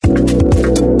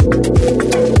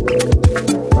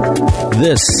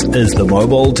This is the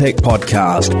Mobile Tech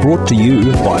Podcast, brought to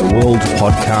you by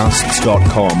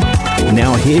worldpodcasts.com.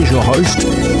 Now here's your host,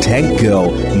 Tech Girl,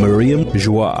 Miriam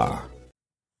Joie.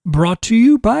 Brought to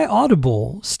you by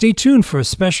Audible. Stay tuned for a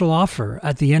special offer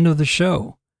at the end of the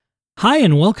show. Hi,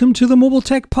 and welcome to the Mobile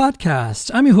Tech Podcast.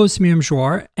 I'm your host, Miriam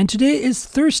Joie, and today is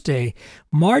Thursday,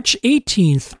 March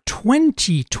 18th,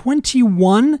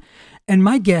 2021, and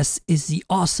my guest is the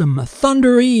awesome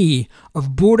Thunder E of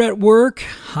Booredatwork.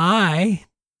 Hi.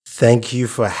 Thank you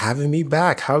for having me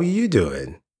back. How are you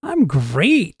doing? I'm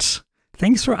great.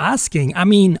 Thanks for asking. I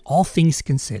mean, all things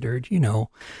considered,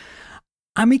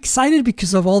 I'm excited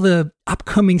because of all the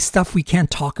upcoming stuff we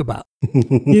can't talk about,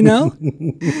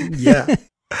 Yeah.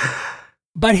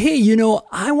 But hey,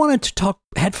 I wanted to talk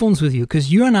headphones with you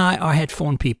because you and I are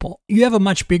headphone people. You have a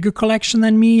much bigger collection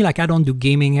than me. Like, I don't do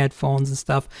gaming headphones and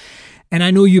stuff. And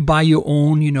I know you buy your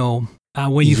own,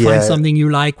 when you find something you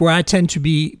like, where I tend to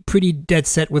be pretty dead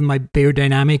set with my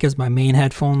Beyerdynamic as my main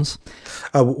headphones.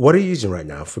 What are you using right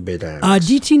now for Beyerdynamic?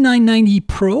 GT990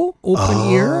 Pro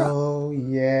open ear. Oh,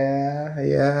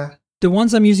 yeah. The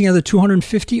ones I'm using are the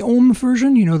 250 ohm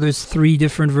version. There's three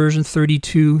different versions,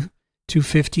 32,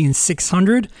 250, and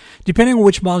 600. Depending on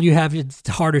which model you have, it's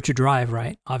harder to drive,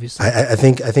 right? Obviously. I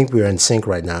think we're in sync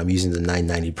right now. I'm using the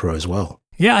 990 Pro as well.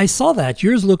 Yeah, I saw that.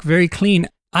 Yours look very clean.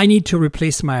 I need to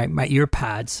replace my ear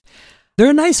pads.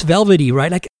 They're nice velvety,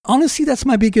 right? Like, honestly, that's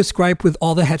my biggest gripe with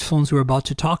all the headphones we're about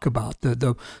to talk about.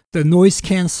 The noise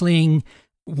canceling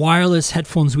wireless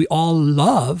headphones we all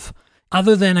love.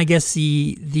 Other than, I guess,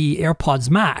 the AirPods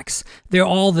Max, they're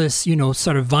all this,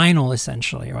 sort of vinyl,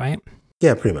 essentially, right?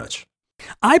 Yeah, pretty much.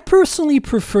 I personally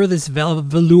prefer this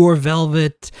velour,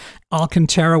 velvet,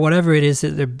 Alcantara, whatever it is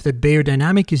that the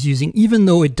Beyerdynamic is using, even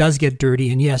though it does get dirty.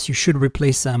 And yes, you should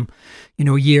replace them,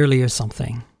 yearly or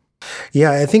something.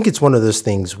 Yeah, I think it's one of those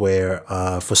things where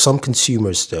for some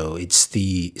consumers, though, it's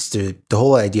the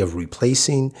whole idea of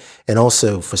replacing. And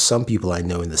also for some people I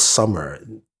know in the summer,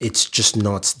 it's just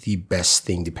not the best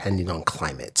thing depending on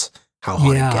climate, how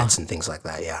hot it gets and things like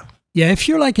that. Yeah. Yeah, if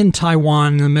you're like in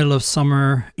Taiwan in the middle of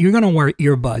summer, you're going to wear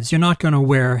earbuds. You're not going to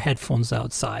wear headphones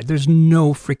outside. There's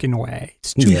no freaking way.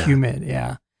 It's too humid.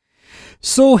 Yeah.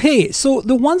 So, hey,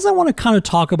 the ones I want to kind of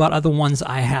talk about are the ones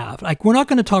I have. Like, we're not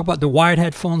going to talk about the wired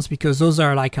headphones because those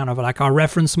are like kind of like our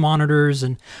reference monitors.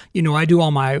 And, I do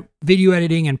all my video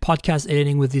editing and podcast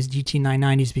editing with these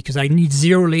GT990s because I need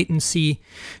zero latency.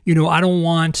 I don't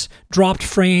want dropped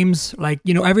frames. Like,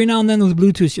 every now and then with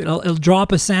Bluetooth, it'll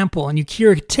drop a sample and you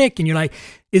hear a tick and you're like,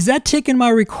 is that tick in my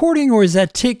recording or is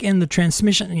that tick in the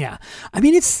transmission? Yeah. I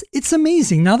mean, it's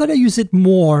amazing. Now that I use it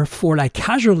more for like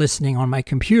casual listening on my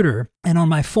computer and on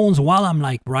my phones while I'm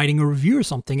like writing a review or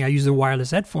something, I use the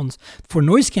wireless headphones for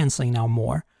noise canceling now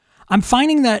more. I'm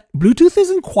finding that Bluetooth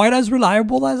isn't quite as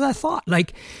reliable as I thought.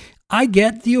 Like, I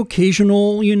get the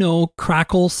occasional,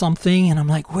 crackle something and I'm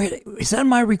like, wait, is that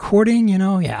my recording?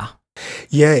 Yeah.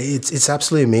 Yeah, it's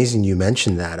absolutely amazing you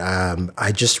mentioned that.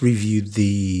 I just reviewed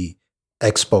the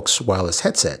Xbox wireless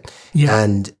headset,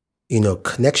 and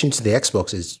connection to the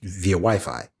Xbox is via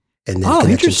Wi-Fi, and then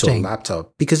connection to a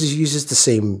laptop because it uses the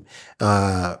same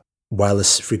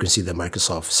wireless frequency that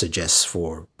Microsoft suggests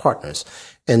for partners.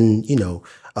 And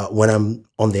when I'm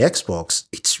on the Xbox,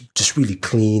 it's just really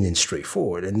clean and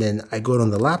straightforward. And then I go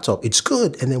on the laptop, it's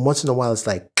good, and then once in a while, it's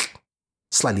like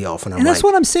slightly off, and that's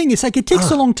what I'm saying. It's like it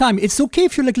takes a long time. It's okay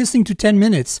if you're like listening to 10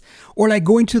 minutes or like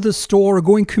going to the store or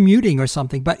going commuting or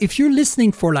something. But if you're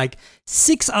listening for like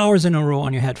 6 hours in a row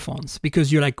on your headphones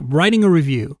because you're like writing a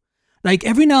review, like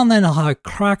every now and then I'll have a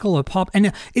crackle or pop,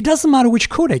 and it doesn't matter which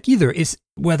codec either. It's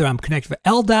whether I'm connected with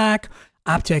LDAC,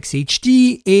 aptX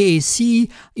HD, AAC.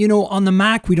 On the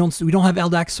Mac we don't have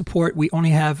LDAC support. We only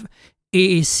have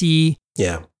AAC.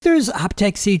 Yeah. There's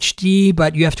aptX HD,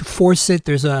 but you have to force it.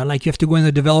 There's you have to go in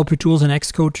the developer tools and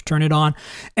Xcode to turn it on.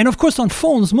 And of course on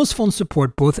phones, most phones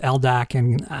support both LDAC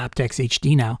and aptX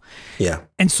HD now. Yeah.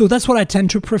 And so that's what I tend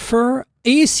to prefer.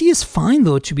 AAC is fine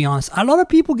though, to be honest. A lot of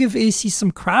people give AAC some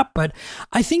crap, but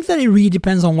I think that it really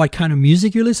depends on what kind of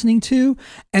music you're listening to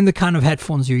and the kind of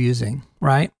headphones you're using,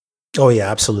 right? Oh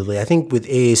yeah, absolutely. I think with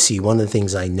AAC, one of the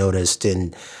things I noticed,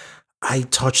 and I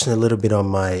touched a little bit on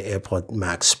my AirPod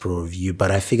Max Pro review, but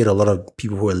I figured a lot of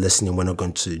people who are listening were not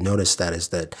going to notice that, is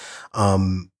that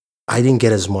I didn't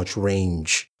get as much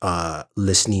range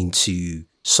listening to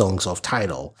songs off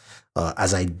Tidal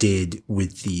as I did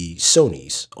with the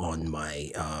Sonys on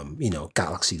my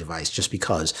Galaxy device, just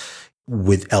because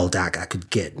with LDAC I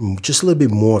could get just a little bit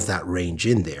more of that range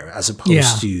in there, as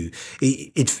opposed to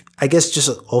it. I guess just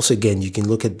also, again, you can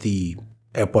look at the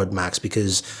AirPod Max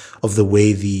because of the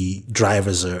way the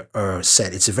drivers are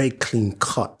set. It's a very clean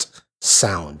cut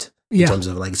sound in terms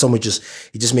of like it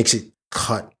just makes it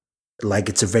cut like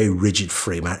it's a very rigid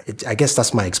frame. I guess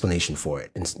that's my explanation for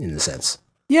it in a sense.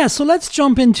 Yeah, so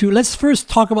let's first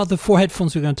talk about the 4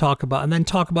 headphones we're going to talk about, and then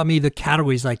talk about maybe the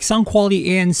categories like sound quality,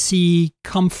 ANC,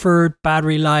 comfort,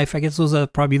 battery life. I guess those are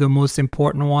probably the most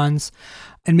important ones.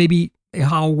 And maybe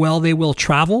how well they will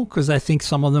travel, because I think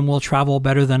some of them will travel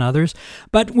better than others.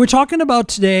 But we're talking about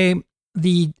today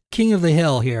the king of the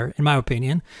hill here, in my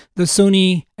opinion, the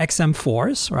Sony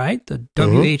XM4s, right? The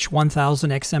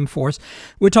WH-1000 XM4s.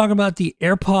 We're talking about the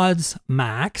AirPods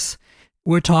Max.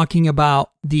 We're talking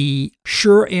about the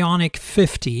Shure Ionic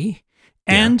 50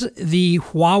 and the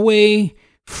Huawei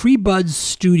FreeBuds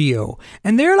Studio.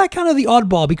 And they're like kind of the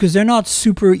oddball because they're not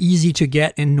super easy to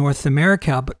get in North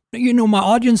America. But, you know, my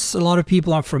audience, a lot of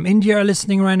people are from India are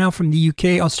listening right now, from the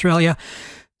UK, Australia.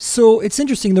 So it's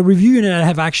interesting. The review unit I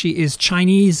have actually is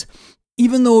Chinese.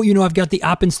 Even though, you know, I've got the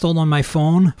app installed on my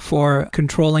phone for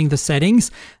controlling the settings,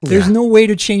 there's no way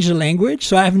to change the language.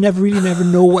 So I've never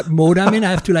know what mode I'm in.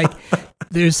 I have to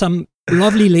there's some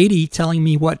lovely lady telling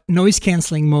me what noise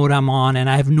canceling mode I'm on, and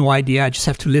I have no idea. I just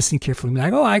have to listen carefully.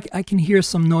 Like, I can hear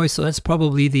some noise, so that's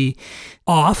probably the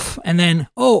off. And then,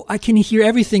 I can hear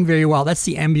everything very well. That's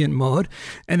the ambient mode.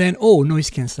 And then, noise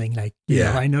canceling. Like, you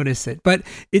know, I notice it. But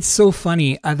it's so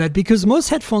funny that because most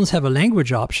headphones have a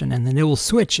language option, and then they will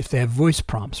switch if they have voice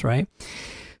prompts, right?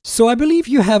 So I believe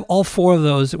you have all 4 of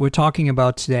those that we're talking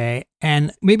about today.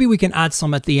 And maybe we can add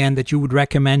some at the end that you would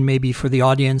recommend maybe for the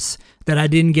audience that I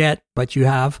didn't get, but you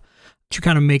have, to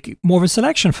kind of make more of a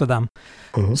selection for them.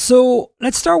 Mm-hmm. So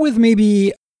let's start with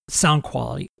maybe sound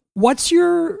quality. What's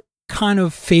your kind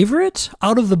of favorite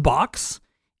out of the box?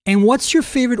 And what's your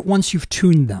favorite once you've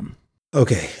tuned them?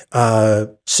 Okay.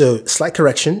 So slight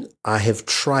correction. I have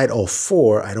tried all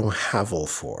 4. I don't have all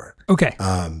 4. Okay.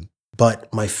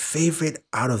 But my favorite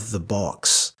out of the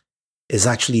box is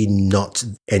actually not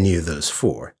any of those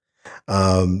 4.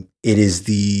 It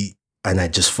is and I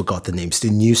just forgot the names, the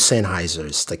new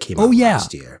Sennheisers that came out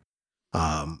last year.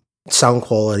 Sound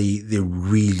quality, they're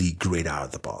really great out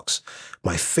of the box.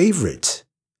 My favorite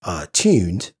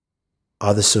tuned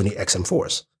are the Sony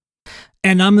XM4s.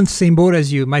 And I'm in the same boat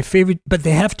as you. My favorite, but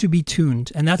they have to be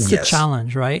tuned. And that's the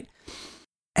challenge, right?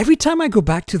 Every time I go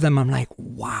back to them, I'm like,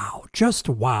 wow, just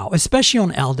wow. Especially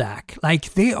on LDAC.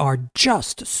 Like, they are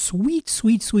just sweet,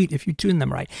 sweet, sweet if you tune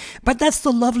them right. But that's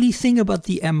the lovely thing about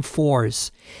the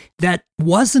M4s that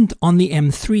wasn't on the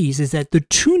M3s, is that the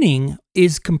tuning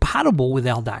is compatible with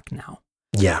LDAC now.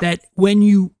 Yeah. That when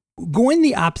you go in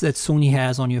the apps that Sony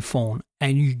has on your phone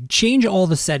and you change all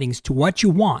the settings to what you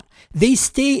want, they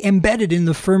stay embedded in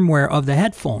the firmware of the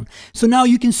headphone. So now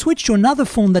you can switch to another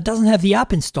phone that doesn't have the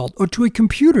app installed, or to a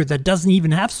computer that doesn't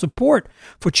even have support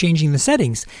for changing the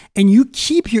settings. And you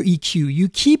keep your EQ, you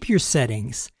keep your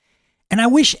settings. And I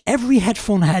wish every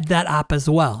headphone had that app as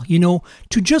well, you know,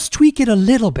 to just tweak it a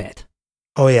little bit.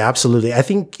 Oh, yeah, absolutely. I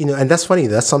think, you know, and that's funny.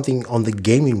 That's something on the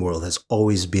gaming world has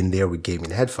always been there with gaming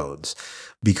headphones,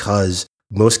 because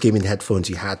most gaming headphones,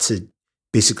 you had to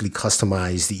basically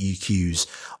customize the EQs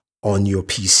on your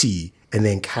PC and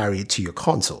then carry it to your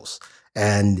consoles.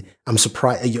 And I'm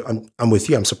surprised, I'm with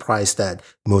you. I'm surprised that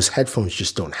most headphones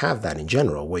just don't have that in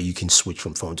general, where you can switch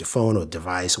from phone to phone or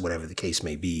device or whatever the case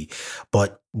may be.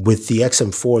 But with the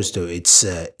XM4s, though,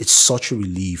 it's such a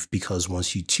relief, because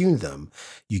once you tune them,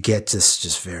 you get this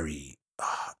just very,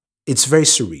 it's very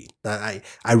serene. I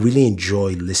really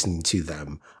enjoy listening to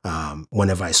them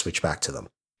whenever I switch back to them.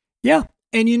 Yeah.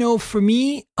 And, you know, for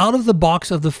me, out of the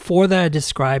box of the 4 that I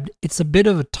described, it's a bit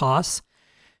of a toss.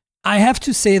 I have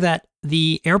to say that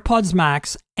the AirPods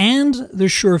Max and the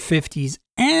Shure 50s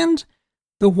and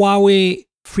the Huawei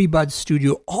FreeBuds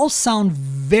Studio all sound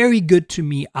very good to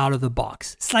me out of the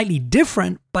box. Slightly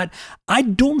different, but I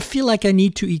don't feel like I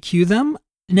need to EQ them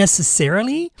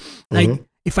necessarily. Like,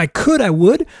 if I could, I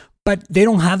would, but they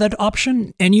don't have that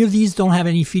option. Any of these don't have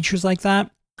any features like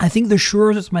that. I think the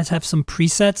Shures might have some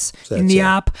presets in the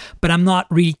app, but I'm not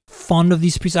really fond of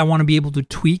these presets. I want to be able to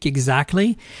tweak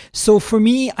exactly. So for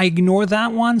me, I ignore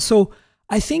that one. So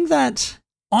I think that,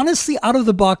 honestly, out of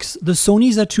the box, the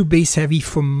Sonys are too bass heavy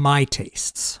for my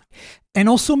tastes. And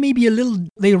also maybe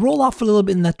they roll off a little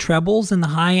bit in the trebles and the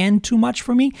high end too much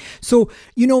for me. So,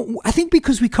 you know, I think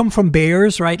because we come from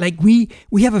Bears, right? Like we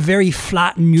have a very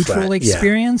flat and neutral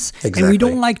experience. Yeah, exactly. And we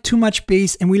don't like too much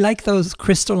bass, and we like those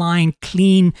crystalline,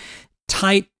 clean,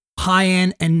 tight, high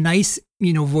end and nice,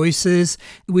 you know, voices.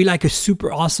 We like a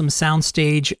super awesome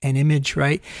soundstage and image,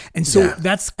 right? And so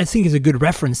that's, I think, is a good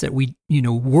reference that we, you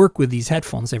know, work with these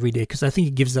headphones every day, because I think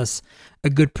it gives us a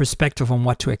good perspective on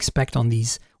what to expect on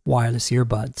these wireless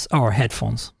earbuds or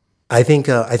headphones. I think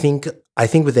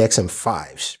with the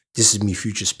XM5s, this is me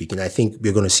future speaking, I think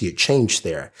we're going to see a change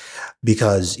there,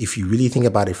 because if you really think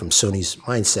about it from Sony's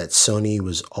mindset, Sony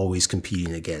was always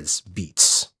competing against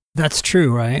Beats. That's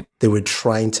true, right? They were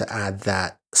trying to add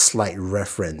that slight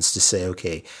reference to say,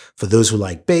 okay, for those who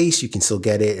like bass, you can still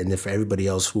get it. And then for everybody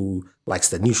else who likes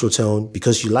the neutral tone,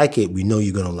 because you like it, we know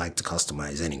you're going to like to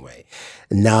customize anyway.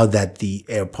 And now that the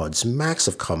AirPods Max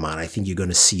have come out, I think you're going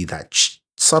to see that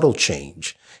subtle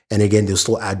change. And again, they'll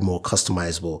still add more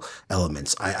customizable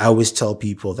elements. I always tell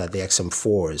people that the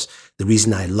XM4s, the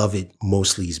reason I love it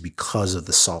mostly is because of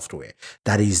the software.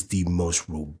 That is the most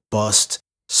robust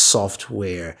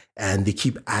software, and they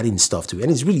keep adding stuff to it.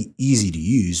 And it's really easy to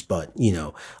use, but, you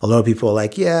know, a lot of people are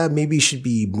like, yeah, maybe it should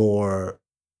be more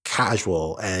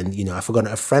casual. And, you know, I forgot,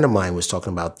 a friend of mine was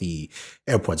talking about the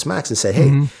AirPods Max and said,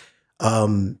 hey,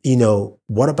 you know,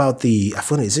 what about the, I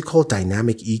forgot, is it called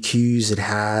dynamic EQs it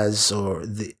has, or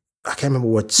I can't remember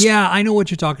what's. Yeah, I know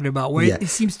what you're talking about, where it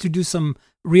seems to do some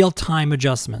real-time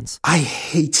adjustments. I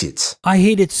hate it. I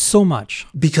hate it so much.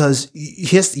 Because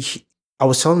I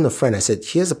was telling a friend, I said,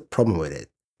 here's a problem with it.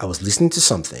 I was listening to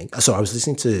something. So I was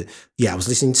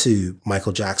listening to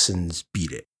Michael Jackson's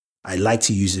Beat It. I like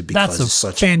to use it because it's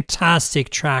such a fantastic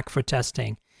track for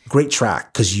testing. Great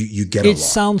track, because you get a lot. It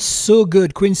sounds so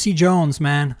good. Quincy Jones,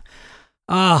 man.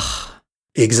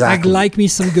 Exactly. I like me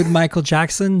some good Michael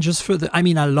Jackson just for I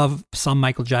love some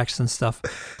Michael Jackson stuff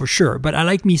for sure, but I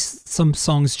like me some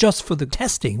songs just for the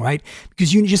testing, right?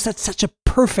 Because that's such a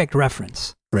perfect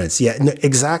reference. Yeah, no,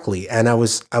 exactly. And I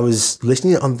was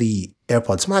listening on the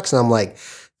AirPods Max, and I'm like,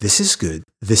 this is good.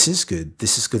 This is good.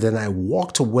 This is good. And I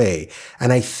walked away.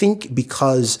 And I think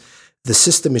because the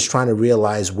system is trying to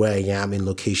realize where I am in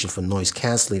location for noise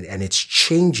canceling, and it's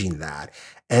changing that.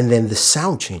 And then the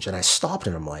sound changed, and I stopped,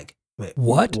 and I'm like, wait,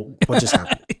 what just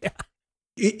happened?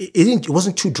 It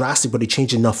wasn't too drastic, but it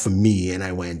changed enough for me. And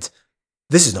I went,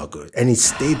 this is not good. And it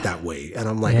stayed that way. And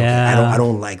I'm like, okay, I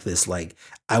don't like this. Like,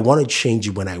 I want to change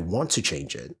it when I want to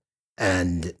change it,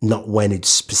 and not when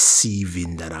it's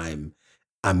perceiving that I'm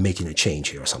making a change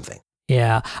here or something.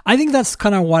 Yeah, I think that's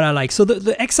kind of what I like. So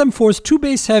the XM4 is too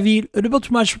bass heavy, a little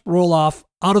too much roll off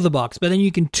out of the box, but then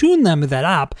you can tune them with that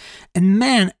app. And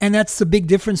that's the big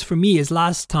difference for me is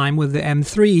last time with the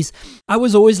M3s, I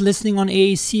was always listening on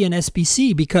AAC and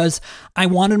SBC because I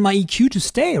wanted my EQ to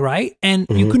stay, right? And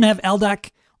you couldn't have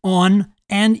LDAC on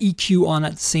and EQ on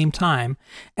at the same time.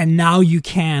 And now you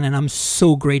can, and I'm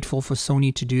so grateful for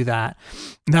Sony to do that.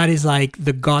 That is like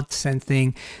the godsend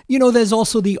thing. You know, there's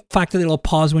also the fact that it'll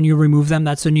pause when you remove them.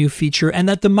 That's a new feature. And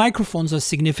that the microphones are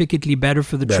significantly better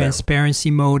for the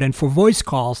transparency mode and for voice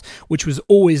calls, which was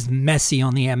always messy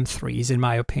on the M3s, in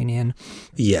my opinion.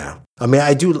 Yeah. I mean,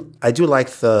 I do like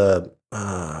the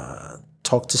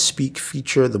talk to speak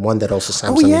feature, the one that also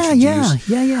Samsung introduced.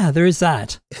 Yeah, there is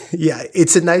that. Yeah,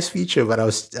 it's a nice feature, but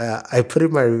I put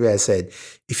in my review, I said,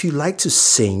 if you like to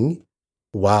sing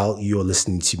while you're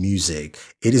listening to music,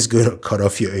 it is going to cut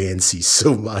off your ANC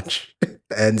so much,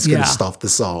 and it's going to stop the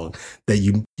song that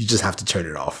you just have to turn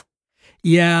it off.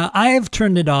 Yeah, I have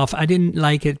turned it off. I didn't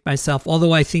like it myself,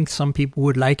 although I think some people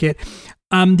would like it.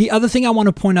 The other thing I want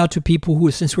to point out to people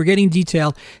who, since we're getting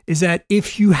detailed, is that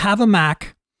if you have a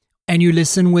Mac and you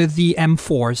listen with the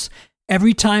M4s,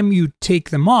 every time you take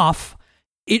them off,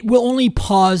 it will only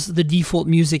pause the default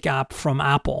music app from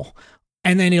Apple.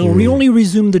 And then it'll only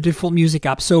resume the default music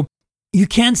app. So you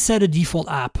can't set a default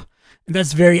app.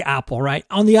 That's very Apple, right?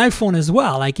 On the iPhone as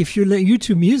well. Like if you're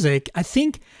YouTube Music, I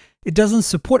think it doesn't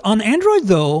support. On Android,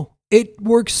 though, it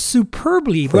works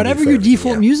superbly. Whatever your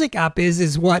default music app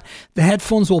is what the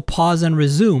headphones will pause and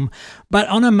resume. But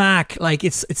on a Mac, like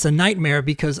it's a nightmare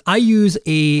because I use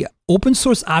a open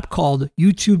source app called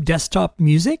YouTube Desktop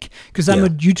Music because I'm a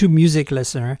YouTube Music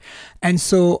listener. And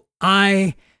so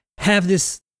I have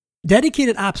this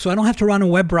dedicated app so I don't have to run a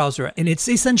web browser. And it's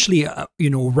essentially a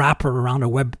wrapper around a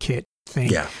WebKit thing.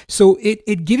 Yeah. So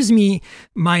it gives me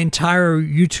my entire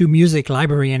YouTube Music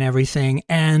library and everything.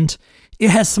 And it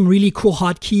has some really cool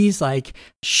hotkeys like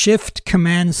Shift,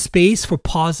 Command, Space for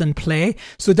pause and play.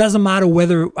 So it doesn't matter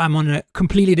whether I'm on a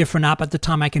completely different app at the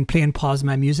time, I can play and pause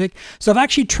my music. So I've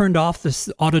actually turned off this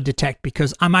auto detect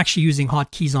because I'm actually using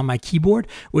hotkeys on my keyboard,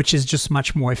 which is just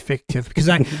much more effective because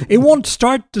it won't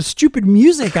start the stupid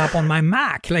music app on my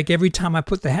Mac like every time I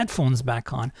put the headphones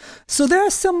back on. So there are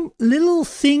some little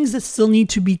things that still need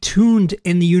to be tuned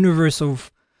in the universe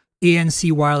of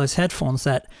ANC wireless headphones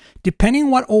that depending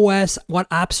what OS, what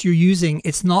apps you're using,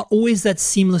 it's not always that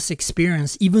seamless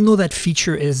experience, even though that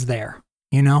feature is there,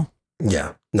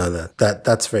 Yeah, no,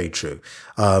 that's very true.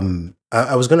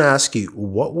 I was going to ask you,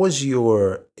 what was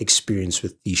your experience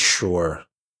with the Shure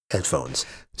headphones.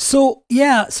 So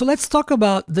let's talk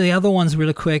about the other ones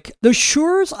really quick. The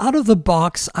Shures out of the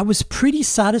box, I was pretty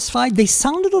satisfied. They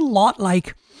sounded a lot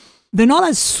like, they're not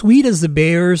as sweet as the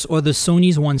Bears or the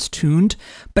Sony's ones tuned,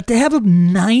 but they have a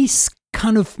nice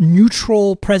kind of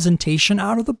neutral presentation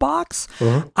out of the box.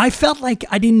 I felt like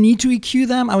I didn't need to EQ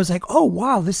them. I was like, oh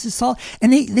wow, this is solid.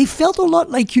 And they felt a lot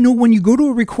like, when you go to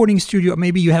a recording studio,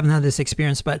 maybe you haven't had this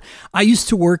experience, but I used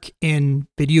to work in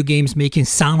video games making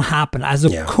sound happen as a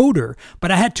coder, but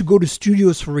I had to go to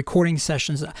studios for recording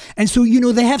sessions. And so,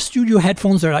 they have studio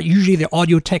headphones that are usually the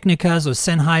Audio Technicas or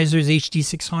Sennheisers,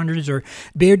 HD600s or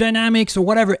Bear Dynamics or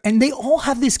whatever. And they all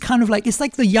have this kind of like, it's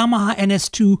like the Yamaha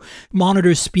NS2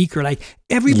 monitor speaker. Like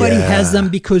everybody has them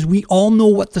because we all know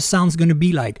what the sound's going to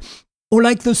be like. Or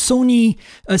like the Sony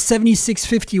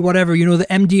 7650, whatever, the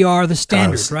MDR, the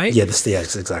standard, right? Yeah,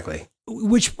 exactly.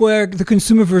 Where the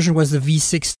consumer version was the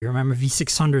V6, remember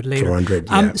V600 later. 400,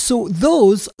 yeah. So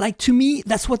those, like to me,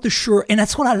 that's what the Shure, and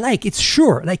that's what I like. It's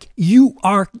Shure. Like you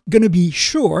are going to be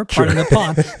sure, pardon the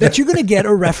pun, that you're going to get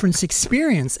a reference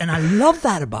experience. And I love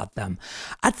that about them.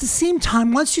 At the same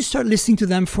time, once you start listening to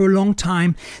them for a long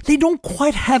time, they don't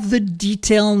quite have the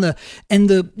detail and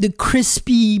the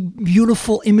crispy,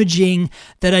 beautiful imaging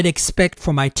that I'd expect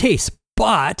for my taste.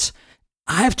 But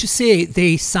I have to say,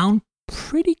 they sound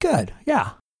pretty good,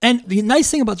 yeah. And the nice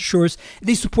thing about the Shures,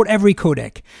 they support every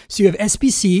codec. So you have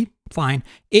SBC, fine,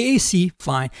 AAC,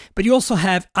 fine, but you also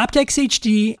have aptX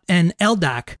HD and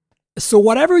LDAC. So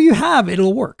whatever you have,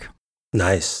 it'll work.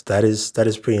 Nice. That is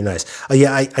pretty nice.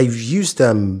 I've used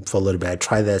them for a little bit. I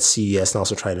tried that at CES and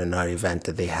also tried another event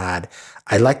that they had.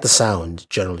 I like the sound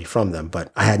generally from them,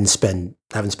 but I haven't spent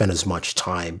as much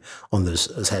time on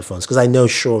those headphones because I know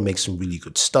Shure makes some really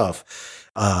good stuff.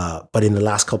 But in the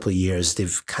last couple of years,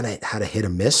 they've kind of had a hit or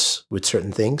miss with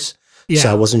certain things. Yeah.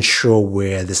 So I wasn't sure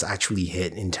where this actually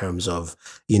hit in terms of,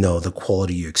 the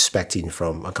quality you're expecting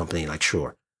from a company like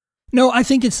Shure. No, I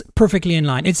think it's perfectly in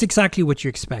line. It's exactly what you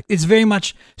expect. It's very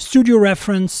much studio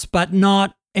reference, but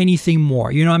not anything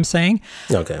more. You know what I'm saying?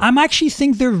 Okay. I'm actually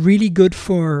think they're really good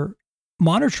for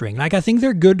monitoring. Like I think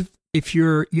they're good if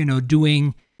you're,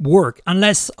 doing work,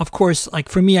 unless of course, like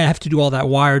for me, I have to do all that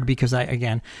wired because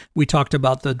we talked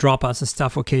about the dropouts and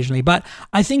stuff occasionally, but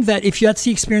I think that if that's the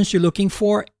experience you're looking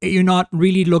for, you're not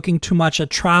really looking too much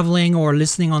at traveling or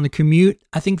listening on the commute.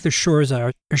 I think the Shures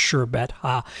are a sure bet.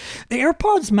 The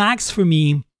AirPods Max for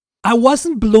me, I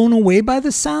wasn't blown away by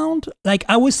the sound. Like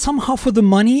I was somehow, for the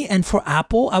money and for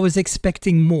Apple, I was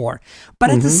expecting more. But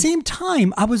at the same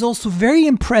time, I was also very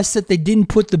impressed that they didn't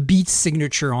put the Beats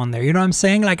signature on there. You know what I'm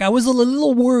saying? Like I was a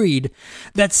little worried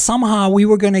that somehow we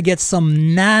were going to get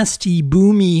some nasty,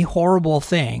 boomy, horrible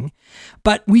thing.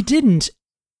 But we didn't.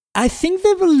 I think they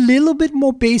have a little bit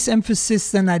more bass emphasis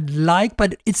than I'd like,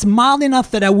 but it's mild enough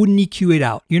that I wouldn't EQ it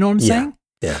out. You know what I'm saying?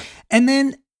 Yeah. And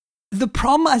then the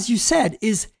problem, as you said,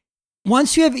 is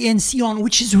once you have ANC on,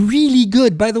 which is really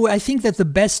good. By the way, I think that the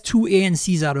best two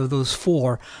ANCs out of those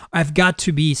four have got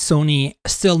to be Sony,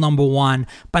 still number one.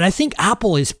 But I think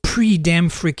Apple is pretty damn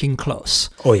freaking close.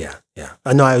 Oh, yeah. Yeah.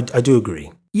 No, I do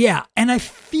agree. Yeah. And I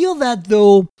feel that,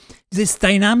 though, this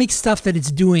dynamic stuff that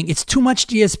it's doing, it's too much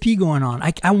DSP going on.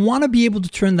 I want to be able to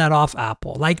turn that off,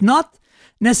 Apple. Like, not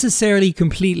necessarily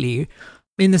completely,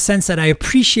 in the sense that I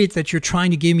appreciate that you're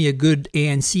trying to give me a good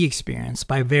ANC experience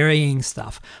by varying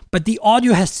stuff, but the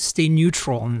audio has to stay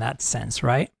neutral in that sense,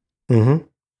 right? Mm-hmm.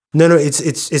 No,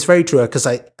 it's very true, because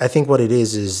I think what it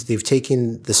is they've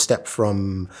taken the step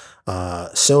from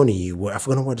Sony, where I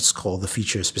forgot what it's called, the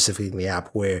feature specifically in the app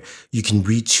where you can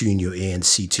retune your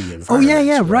ANC to your environment. Oh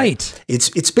yeah, right.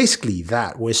 It's basically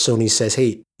that, where Sony says,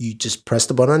 hey, you just press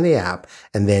the button on the app,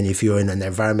 and then if you're in an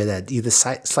environment that either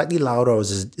slightly louder or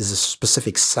is a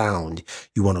specific sound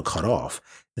you want to cut off,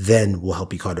 then we'll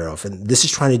help you cut it off. And this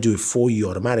is trying to do it for you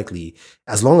automatically,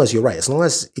 as long as you're right, as long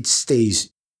as it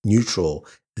stays neutral,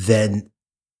 then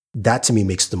that to me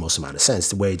makes the most amount of sense,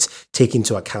 the way it's taking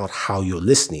into account how you're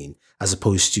listening as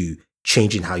opposed to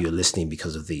changing how you're listening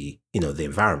because of the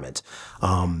environment.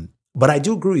 But I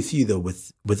do agree with you though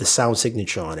with the sound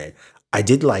signature on it. I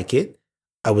did like it.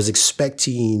 I was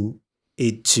expecting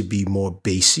it to be more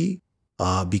bassy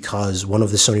because one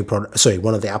of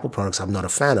the Apple products I'm not a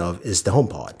fan of is the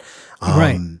HomePod.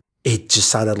 Right. It just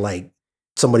sounded like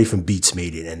somebody from Beats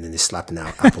made it and then they slapped an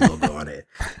Apple logo on it.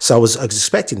 So I was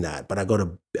expecting that, but I got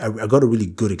a really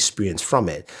good experience from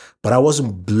it. But I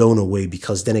wasn't blown away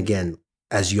because then again,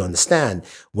 as you understand,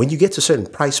 when you get to certain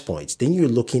price points, then you're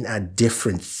looking at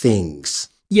different things.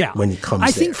 Yeah. When it comes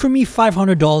I think for me,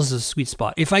 $500 is a sweet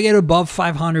spot. If I get above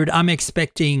 $500, I'm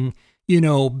expecting,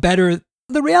 better,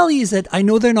 the reality is that I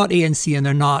know they're not ANC and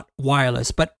they're not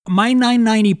wireless, but my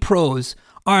 990 Pros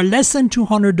are less than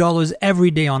 $200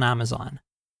 every day on Amazon.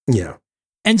 Yeah.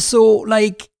 And so,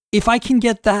 like, if I can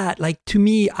get that, like, to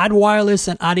me, add wireless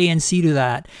and add ANC to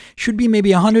that should be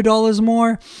maybe $100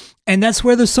 more. And that's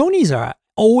where the Sonys are.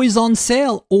 Always on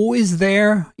sale, always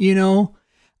there, you know.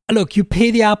 Look, you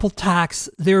pay the Apple tax.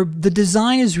 The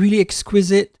design is really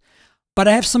exquisite, but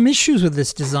I have some issues with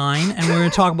this design, and we're going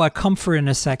to talk about comfort in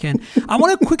a second. I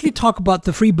want to quickly talk about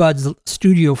the FreeBuds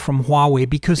Studio from Huawei,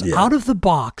 because out of the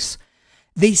box,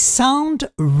 they sound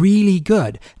really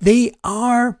good. They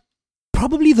are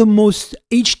probably the most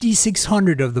HD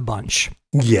 600 of the bunch.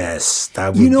 Yes, that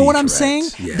would be You know what I'm correct. saying?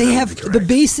 Yeah, They have the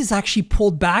bass is actually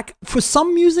pulled back for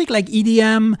some music like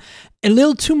EDM, a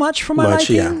little too much for my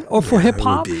liking, or for hip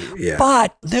hop.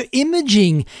 But the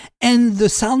imaging and the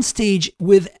soundstage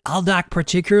with Aldac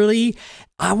particularly,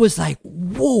 I was like,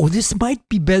 whoa, this might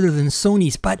be better than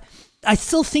Sony's. But I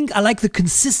still think I like the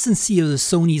consistency of the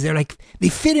Sonys. They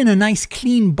fit in a nice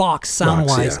clean box sound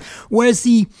wise, whereas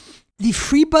the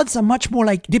FreeBuds are much more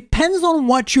like, depends on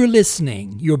what you're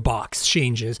listening, your box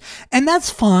changes. And that's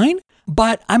fine,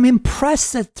 but I'm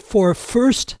impressed that for a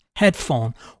first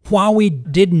headphone,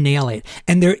 Huawei did nail it.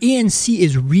 And their ANC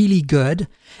is really good.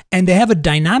 And they have a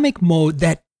dynamic mode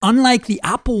that, unlike the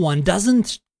Apple one,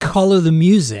 doesn't color the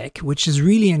music, which is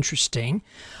really interesting.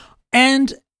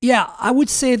 And yeah, I would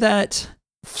say that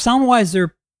sound-wise,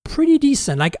 they're pretty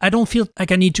decent. Like, I don't feel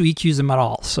like I need to EQ them at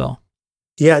all, so...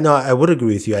 Yeah, no, I would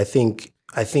agree with you. I think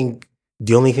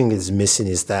the only thing that's missing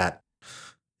is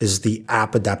the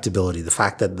app adaptability, the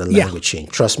fact that the language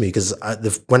changed. Trust me, because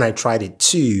when I tried it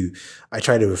too, I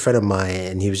tried it with a friend of mine,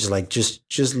 and he was just like, just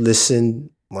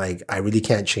listen. Like, I really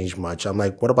can't change much. I'm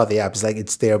like, what about the app? It's like,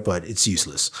 it's there, but it's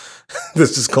useless.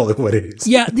 Let's just call it what it is.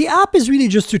 Yeah, the app is really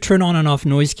just to turn on and off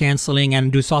noise canceling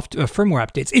and do firmware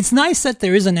updates. It's nice that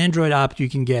there is an Android app you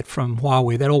can get from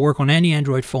Huawei that'll work on any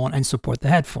Android phone and support the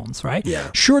headphones, right? Yeah.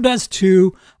 Sure does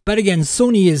too. But again,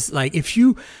 Sony is like,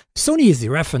 Sony is the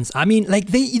reference. I mean, like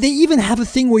they even have a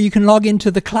thing where you can log into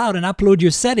the cloud and upload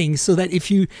your settings so that if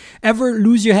you ever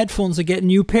lose your headphones or get a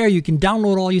new pair, you can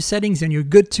download all your settings and you're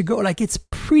good to go. Like, it's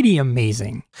pretty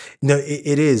amazing. No,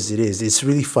 it is. It's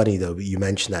really funny though, you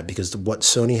mentioned that, because what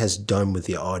Sony has done with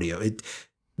the audio,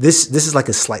 this is like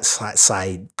a slight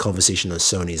side conversation on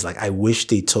Sony. It's like, I wish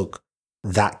they took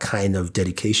that kind of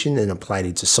dedication and applied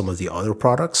it to some of the other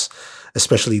products,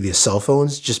 especially their cell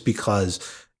phones, just because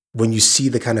when you see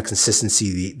the kind of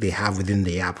consistency they have within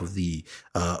the app of the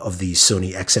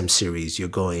Sony XM series, you're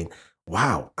going,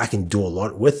 wow, I can do a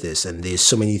lot with this. And there's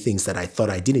so many things that I thought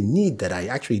I didn't need that I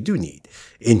actually do need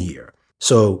in here.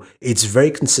 So it's very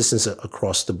consistent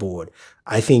across the board.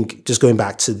 I think, just going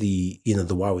back to the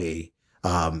Huawei,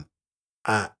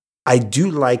 I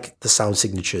do like the sound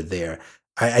signature there.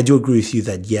 I do agree with you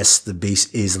that, yes, the bass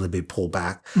is a little bit pulled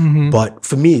back. Mm-hmm. But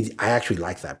for me, I actually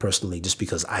like that personally, just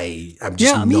because I'm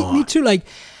just not. Me too. Like,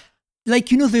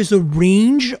 there's a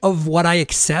range of what I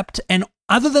accept. And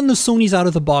other than the Sonys out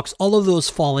of the box, all of those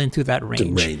fall into that range.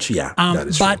 The range, yeah. That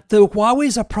is but true. The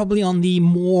Huawei's are probably on the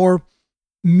more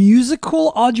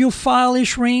musical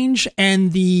audiophile-ish range,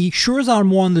 and the Sures are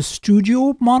more on the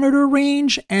studio monitor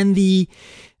range, and the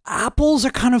Apples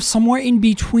are kind of somewhere in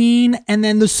between. And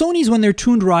then the Sonys, when they're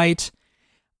tuned right,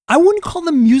 I wouldn't call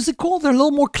them musical. They're a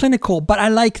little more clinical, but I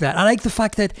like that. I like the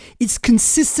fact that it's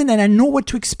consistent and I know what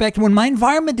to expect. When my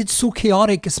environment is so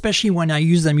chaotic, especially when I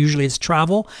use them, usually it's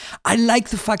travel, I like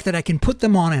the fact that I can put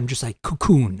them on and I'm just like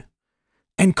cocoon.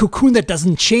 And cocoon that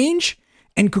doesn't change,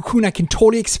 and cocoon I can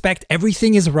totally expect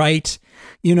everything is right.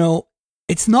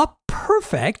 It's not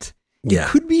perfect. Yeah. It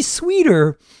could be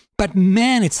sweeter, but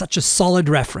man, it's such a solid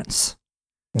reference.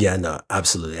 Yeah, no,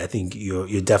 absolutely. I think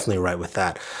you're definitely right with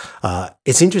that.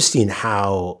 It's interesting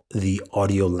how the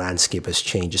audio landscape has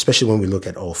changed, especially when we look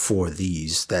at all four of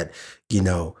these, that,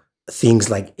 things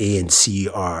like ANC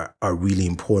are really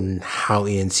important, how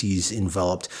ANC is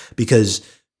enveloped, because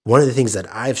one of the things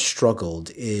that I've struggled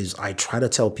is I try to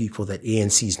tell people that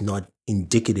ANC is not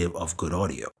indicative of good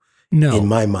audio. No. In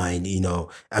my mind,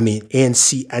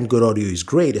 ANC and good audio is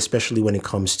great, especially when it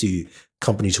comes to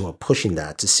companies who are pushing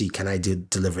that to see, can I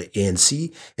deliver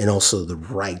ANC and also the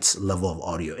right level of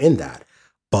audio in that?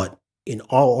 But in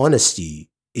all honesty,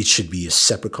 it should be a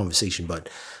separate conversation. But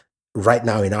right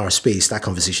now in our space, that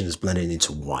conversation is blended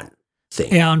into one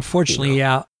thing. Yeah, unfortunately,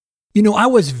 yeah. I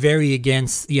was very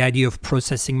against the idea of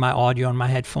processing my audio on my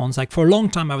headphones. Like, for a long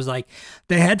time, I was like,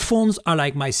 the headphones are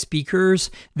like my speakers.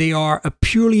 They are a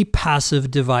purely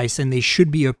passive device, and they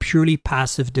should be a purely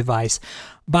passive device.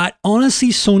 But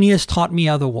honestly, Sony has taught me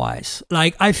otherwise.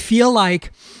 Like, I feel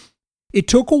like It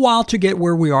took a while to get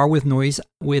where we are with noise,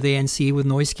 with ANC, with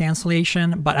noise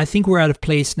cancellation, but I think we're at a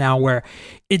place now where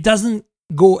it doesn't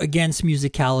go against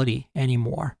musicality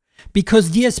anymore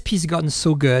because DSP's gotten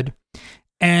so good.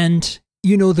 And,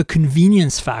 you know, the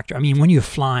convenience factor. I mean, when you're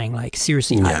flying, like,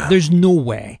 seriously, there's no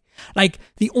way. Like,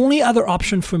 the only other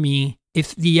option for me,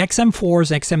 if the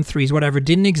XM4s, XM3s, whatever,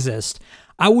 didn't exist,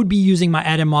 I would be using my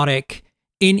Ademotic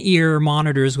in-ear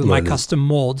monitors with my custom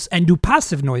molds and do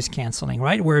passive noise canceling,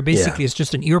 right? Where basically it's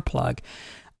just an earplug.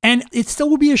 And it still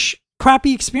would be a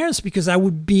crappy experience because I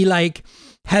would be like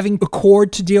having a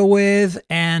cord to deal with.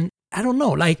 And I don't know,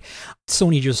 like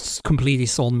Sony just completely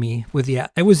sold me with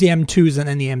it was the M2s and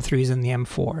then the M3s and the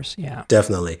M4s. Yeah,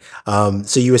 definitely.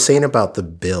 So you were saying about the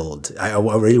build. I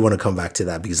really want to come back to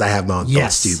that because I have my own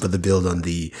thoughts too, but the build on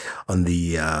the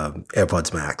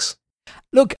AirPods Max.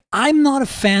 Look, I'm not a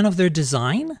fan of their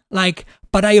design,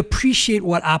 but I appreciate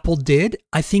what Apple did.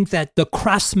 I think that the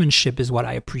craftsmanship is what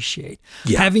I appreciate.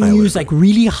 Yeah, having used like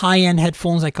really high-end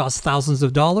headphones that cost thousands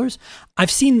of dollars,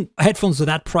 I've seen headphones of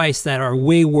that price that are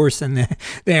way worse than the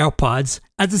AirPods.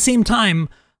 At the same time,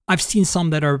 I've seen some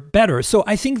that are better. So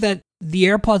I think that the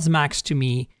AirPods Max to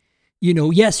me, you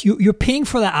know, yes, you're paying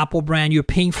for the Apple brand, you're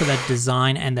paying for that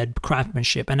design and that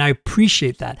craftsmanship, and I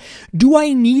appreciate that. Do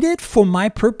I need it for my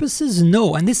purposes?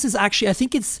 No. And this is actually, I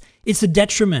think it's a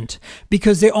detriment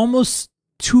because they're almost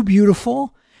too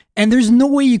beautiful, and there's no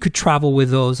way you could travel with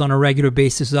those on a regular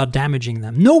basis without damaging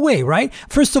them. No way, right?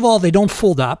 First of all, they don't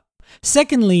fold up.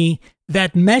 Secondly,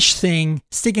 that mesh thing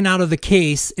sticking out of the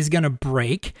case is going to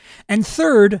break. And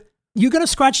third, you're going to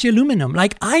scratch the aluminum.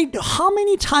 Like how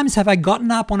many times have I gotten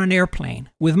up on an airplane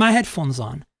with my headphones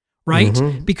on, right?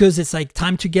 Mm-hmm. Because it's like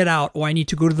time to get out or I need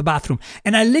to go to the bathroom.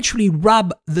 And I literally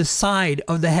rub the side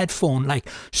of the headphone, like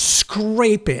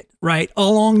scrape it, right?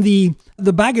 Along the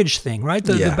baggage thing, right?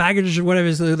 The baggage, whatever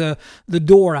is the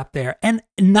door up there. And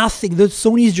nothing, the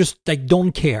Sony's just like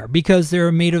don't care because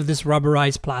they're made of this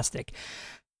rubberized plastic.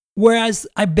 Whereas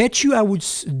I bet you I would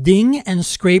ding and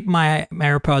scrape my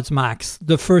AirPods Max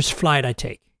the first flight I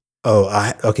take. Oh,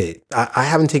 I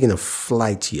haven't taken a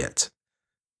flight yet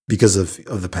because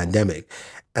of the pandemic.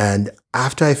 And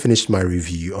after I finished my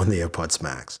review on the AirPods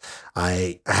Max,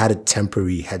 I had a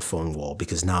temporary headphone wall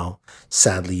because now,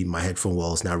 sadly, my headphone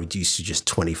wall is now reduced to just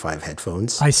 25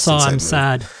 headphones. I saw, I'm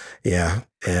sad. Yeah.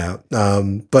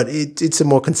 But it's a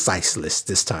more concise list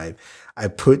this time. I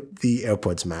put the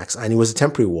AirPods Max, and it was a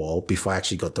temporary wall before I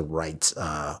actually got the right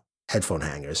headphone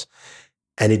hangers,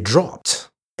 and it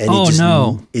dropped. And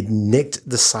it nicked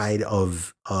the side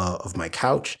of my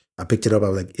couch. I picked it up. I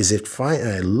was like, "Is it fine?" And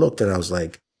I looked, and I was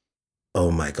like,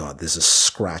 "Oh my God, there's a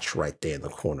scratch right there in the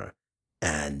corner."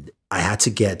 And I had to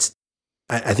get.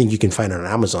 I think you can find it on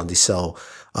Amazon. They sell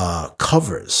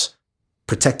covers.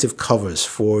 Protective covers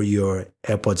for your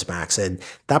AirPods Max, and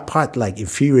that part like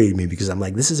infuriated me because I'm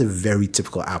like, this is a very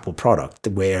typical Apple product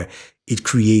where it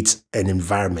creates an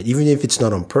environment, even if it's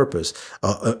not on purpose,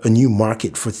 a new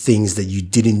market for things that you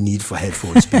didn't need for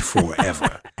headphones before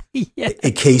ever.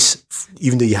 A case,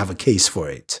 even though you have a case for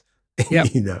it,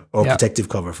 or protective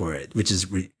cover for it, which is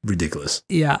ridiculous.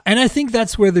 Yeah, and I think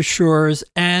that's where the Shures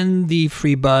and the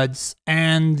FreeBuds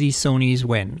and the Sonys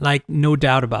win, like no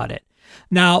doubt about it.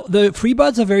 Now, the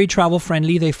FreeBuds are very travel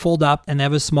friendly. They fold up and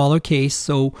have a smaller case.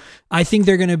 So I think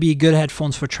they're going to be good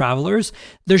headphones for travelers.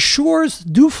 The Shures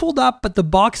do fold up, but the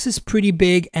box is pretty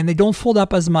big and they don't fold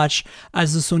up as much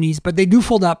as the Sonys, but they do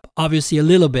fold up obviously a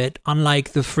little bit,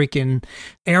 unlike the freaking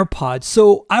AirPods.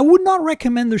 So I would not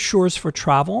recommend the Shures for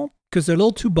travel because they're a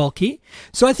little too bulky.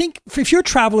 So I think if you're a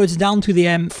traveler, it's down to the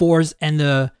M4s and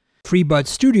the FreeBuds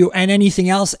Studio, and anything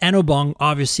else Enobong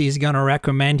obviously is going to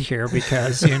recommend here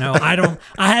because, I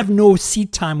have no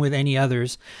seat time with any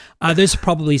others. There's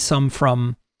probably some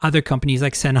from other companies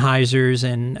like Sennheiser's,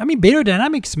 and I mean, Beta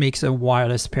makes a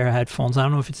wireless pair of headphones. I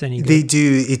don't know if it's any good. They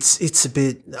do. It's a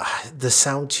bit, the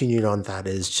sound tuning on that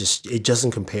is just, it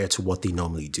doesn't compare to what they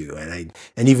normally do.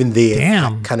 And even they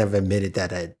kind of admitted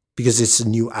that because it's a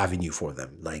new avenue for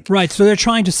them. Right, so they're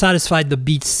trying to satisfy the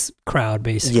Beats crowd,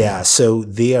 basically. Yeah, so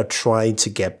they are trying to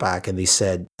get back, and they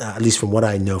said, at least from what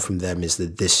I know from them, is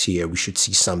that this year we should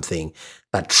see something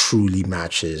that truly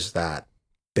matches that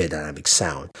Beta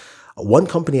sound. One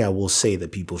company I will say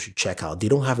that people should check out, they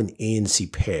don't have an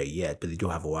ANC pair yet, but they do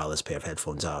have a wireless pair of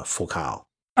headphones, Focal.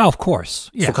 Oh, of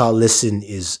course. Yeah. Focal Listen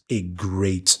is a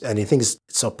great, and I think it's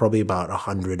probably about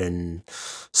 $100 and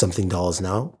something now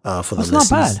for the listens.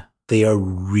 That's not bad. They are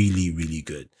really, really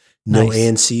good. No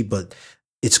ANC, but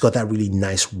it's got that really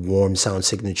nice, warm sound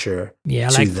signature. Yeah,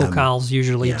 like Focals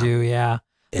usually do. Yeah,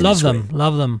 love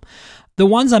them. The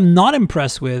ones I'm not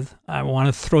impressed with, I want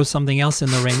to throw something else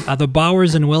in the ring, are the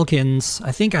Bowers and Wilkins.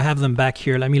 I think I have them back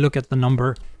here. Let me look at the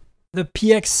number. The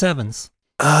PX7s.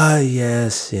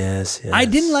 Yes. I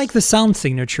didn't like the sound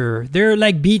signature. They're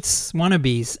like Beats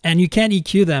wannabes, and you can't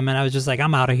EQ them. And I was just like,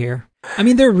 I'm out of here. I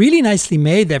mean, they're really nicely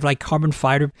made. They have like carbon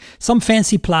fiber, some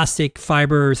fancy plastic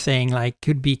fiber thing, like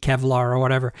could be Kevlar or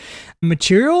whatever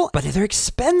material, but they're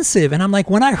expensive. And I'm like,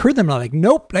 when I heard them, I'm like,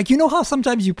 nope. Like, you know how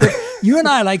sometimes you and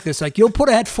I like this, like you'll put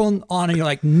a headphone on and you're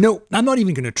like, nope, I'm not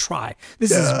even going to try.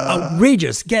 This is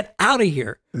outrageous. Get out of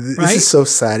here. This right? is so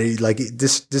sad. Like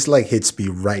this like hits me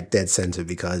right dead center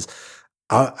because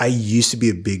I used to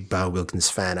be a big Bow Wilkins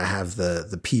fan. I have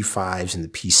the P5s and the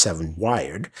P7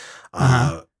 wired.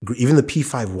 Even the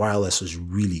P5 wireless was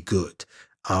really good.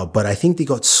 But I think they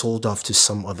got sold off to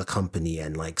some other company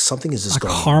and like something is just like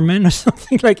gone. Harman or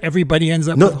something, like everybody ends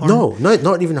up with Harman. No,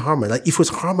 not even Harman. Like if it was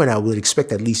Harman, I would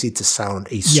expect at least it to sound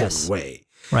a certain way.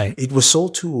 Right. It was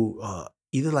sold to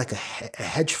either like a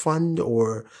hedge fund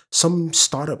or some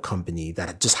startup company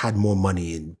that just had more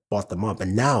money and bought them up.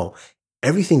 And now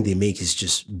everything they make is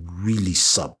just really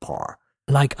subpar.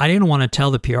 Like, I didn't want to tell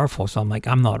the PR folks. I'm like,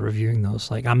 I'm not reviewing those.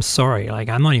 Like, I'm sorry. Like,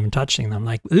 I'm not even touching them.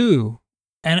 Like, ooh.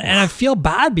 And I feel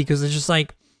bad because it's just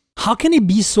like, how can it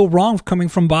be so wrong coming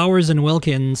from Bowers and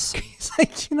Wilkins? It's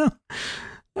like,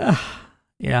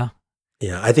 yeah.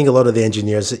 Yeah, I think a lot of the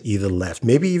engineers either left.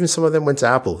 Maybe even some of them went to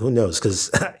Apple. Who knows?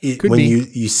 Because when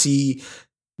you see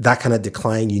that kind of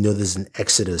decline, there's an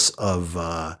exodus of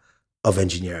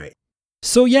engineering.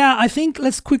 So, yeah, I think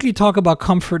let's quickly talk about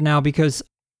comfort now because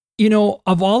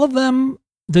of all of them,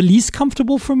 the least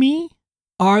comfortable for me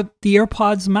are the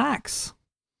AirPods Max.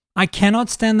 I cannot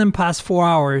stand them past 4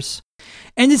 hours.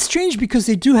 And it's strange because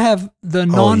they do have the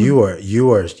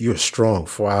you are strong.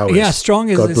 4 hours. Yeah, strong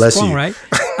is God bless strong, you. Right?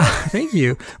 Thank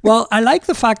you. Well, I like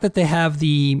the fact that they have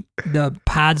the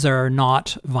pads are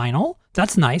not vinyl.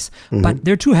 That's nice, but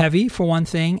they're too heavy for one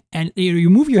thing. And you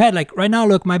move your head like right now,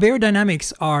 look, my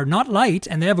Beyerdynamics are not light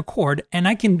and they have a cord and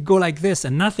I can go like this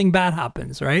and nothing bad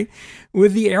happens, right?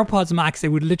 With the AirPods Max, they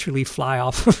would literally fly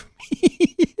off of me.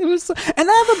 And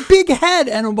I have a big head,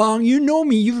 Anubong. You know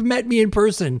me. You've met me in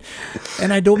person.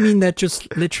 And I don't mean that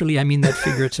just literally. I mean that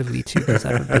figuratively too because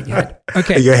I have a big head.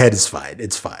 Okay. Your head is fine.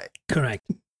 It's fine. Correct.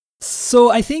 So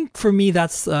I think for me,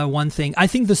 that's one thing. I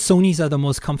think the Sonys are the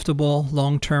most comfortable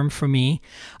long-term for me.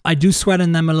 I do sweat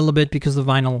in them a little bit because of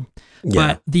vinyl. Yeah.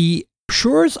 But the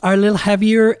Shures are a little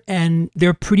heavier and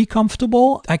they're pretty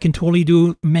comfortable. I can totally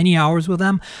do many hours with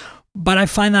them. But I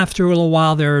find after a little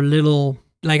while, they're a little,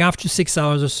 like after 6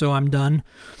 hours or so, I'm done.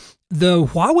 The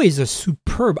Huawei's are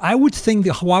superb. I would think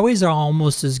the Huawei's are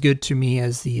almost as good to me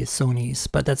as the Sonys,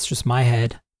 but that's just my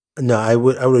head. No, I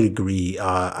would agree.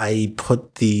 I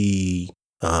put the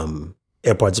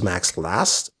AirPods Max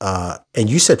last, and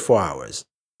you said 4 hours.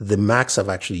 The max I've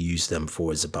actually used them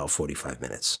for is about 45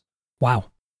 minutes.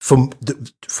 Wow. For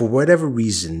whatever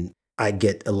reason, I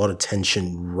get a lot of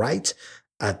tension right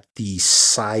at the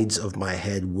sides of my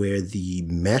head where the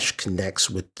mesh connects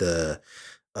with the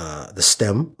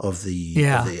stem of the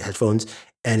headphones,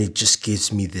 and it just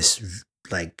gives me this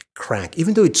like crank,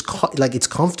 even though it's it's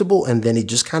comfortable, and then it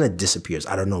just kind of disappears.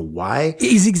 I don't know why.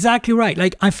 He's exactly right.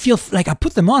 Like I feel like I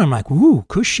put them on, I'm like, ooh,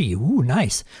 cushy, ooh,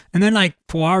 nice. And then like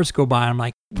 4 hours go by, and I'm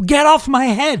like, get off my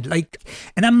head. Like,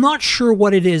 and I'm not sure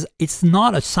what it is. It's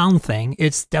not a sound thing.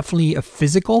 It's definitely a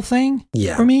physical thing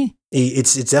for me.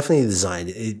 It's definitely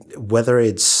designed. Whether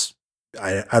it's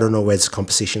I don't know whether it's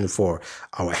compensation for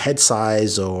our head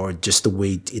size or just the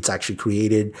way it's actually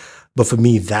created. But for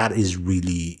me, it's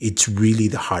really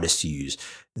the hardest to use.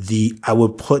 I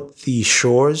would put the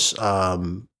Shores,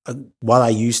 while I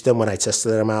used them when I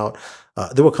tested them out,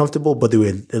 they were comfortable, but they were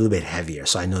a little bit heavier.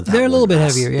 So I know that they're a little bit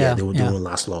heavier. Yeah, they won't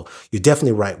last long. You're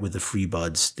definitely right with the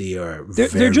FreeBuds.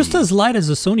 They're just as light as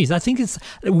the Sonys. I think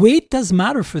weight does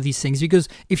matter for these things because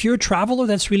if you're a traveler,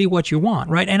 that's really what you want,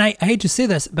 right? And I hate to say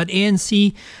this, but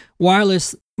ANC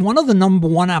wireless, one of the number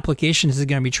one applications is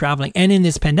going to be traveling. And in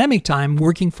this pandemic time,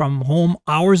 working from home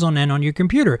hours on end on your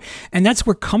computer. And that's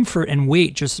where comfort and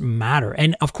weight just matter.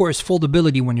 And of course,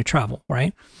 foldability when you travel,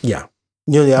 right? Yeah.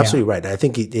 You're absolutely right. I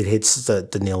think it hits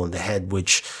the nail on the head,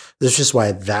 which is just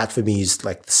why that for me is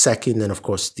like the second. And of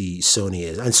course, the Sony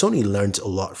is. And Sony learned a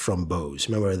lot from Bose.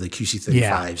 Remember the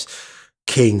QC35's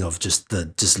king of just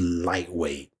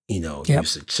lightweight.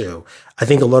 Usage. So I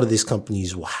think a lot of these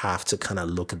companies will have to kind of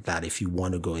look at that if you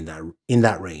want to go in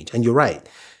that range. And you're right.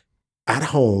 At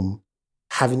home,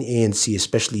 having ANC,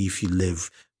 especially if you live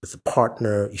with a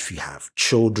partner, if you have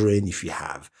children, if you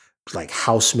have like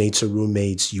housemates or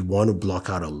roommates, you want to block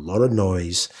out a lot of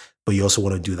noise, but you also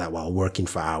want to do that while working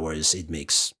for hours. It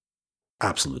makes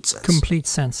absolute sense. Complete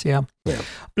sense, yeah. Yeah.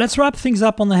 Let's wrap things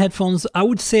up on the headphones. I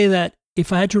would say that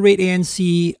if I had to rate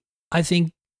ANC, I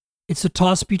think it's a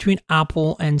toss between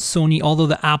Apple and Sony, although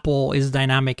the Apple is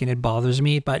dynamic and it bothers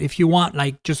me. But if you want,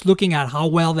 like, just looking at how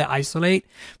well they isolate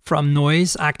from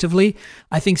noise actively,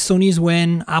 I think Sony's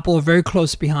win. Apple are very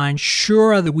close behind.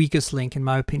 Sure are the weakest link, in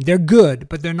my opinion. They're good,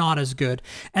 but they're not as good.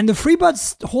 And the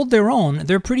FreeBuds hold their own.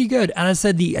 They're pretty good. And I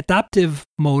said the adaptive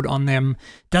mode on them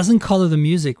doesn't color the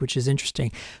music, which is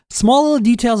interesting. Small little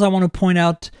details I want to point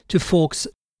out to folks.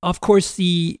 Of course,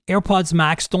 the AirPods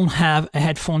Max don't have a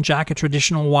headphone jack, a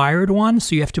traditional wired one,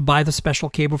 so you have to buy the special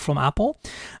cable from Apple.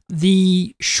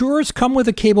 The Shures come with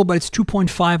a cable, but it's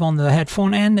 2.5 on the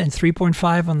headphone end and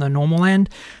 3.5 on the normal end.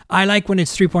 I like when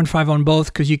it's 3.5 on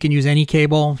both because you can use any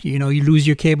cable. You know, you lose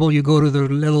your cable, you go to the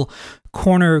little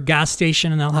corner gas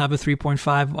station and they'll have a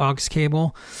 3.5 aux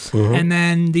cable. Mm-hmm. And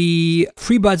then the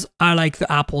FreeBuds, I like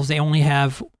the Apples. They only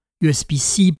have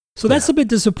USB-C. So that's a bit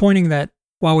disappointing that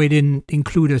Huawei didn't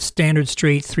include a standard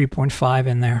straight 3.5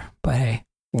 in there, but hey.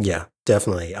 Yeah,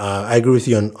 definitely. I agree with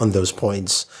you on those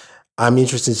points. I'm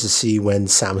interested to see when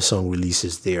Samsung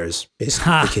releases theirs,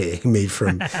 basically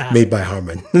made by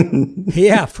Harman.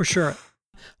 Yeah, for sure.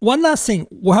 One last thing.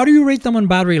 How do you rate them on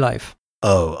battery life?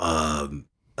 At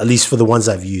least for the ones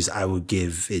I've used, I would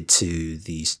give it to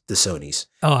the Sonys.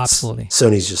 Oh, absolutely.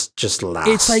 Sony's just last.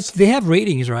 It's like they have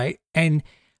ratings, right? And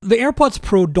the AirPods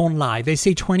Pro don't lie. They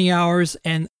say 20 hours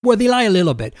and, well, they lie a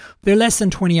little bit. They're less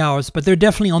than 20 hours, but they're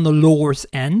definitely on the lower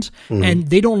end. Mm-hmm. And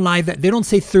they don't lie that they don't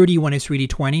say 30 when it's really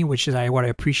 20, which is what I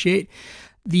appreciate.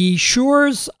 The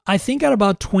Shures, I think at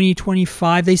about 20,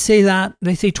 25, they say that.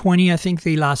 They say 20. I think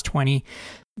they last 20.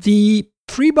 The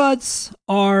FreeBuds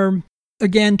are,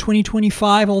 again, 20,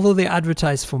 25, although they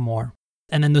advertise for more.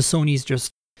 And then the Sony's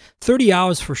just 30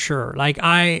 hours for sure. Like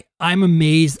I'm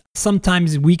amazed.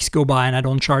 Sometimes weeks go by and I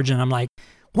don't charge and I'm like,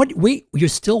 what? Wait, you're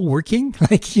still working?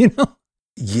 Like, you know?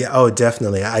 Yeah. Oh,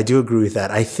 definitely. I do agree with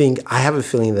that. I have a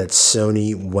feeling that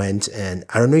Sony went and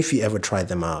I don't know if you ever tried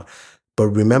them out, but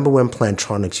remember when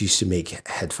Plantronics used to make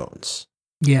headphones?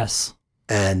 Yes.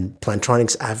 And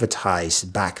Plantronics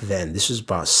advertised back then, this was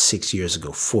about 6 years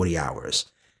ago, 40 hours.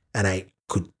 And I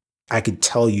could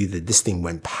tell you that this thing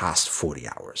went past 40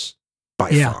 hours. By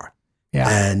far. Yeah.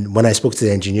 And when I spoke to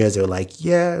the engineers, they were like,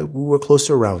 yeah, we were close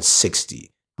to around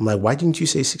 60. I'm like, why didn't you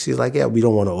say 60? Like, yeah, we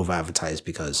don't want to over-advertise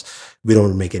because we don't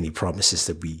want to make any promises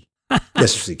that we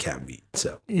necessarily can't meet.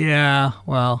 So yeah,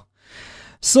 well.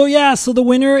 So the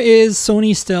winner is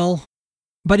Sony still.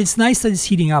 But it's nice that it's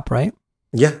heating up, right?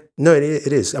 Yeah, no, it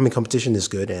is. I mean, competition is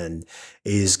good and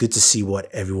it is good to see what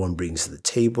everyone brings to the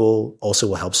table. Also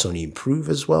will help Sony improve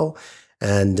as well.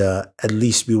 And at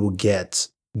least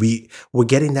we're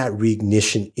getting that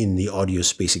reignition in the audio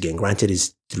space again. Granted,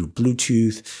 it's through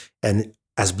Bluetooth, and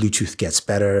as Bluetooth gets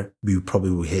better, we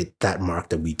probably will hit that mark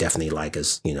that we definitely like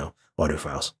as,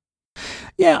 audiophiles.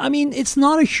 Yeah, I mean, it's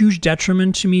not a huge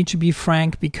detriment to me, to be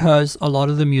frank, because a lot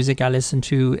of the music I listen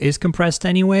to is compressed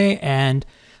anyway, and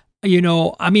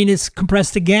it's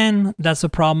compressed again. That's a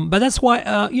problem, but that's why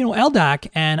LDAC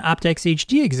and aptX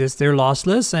HD exist. They're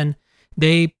lossless, and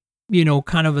they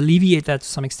kind of alleviate that to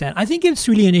some extent. I think it's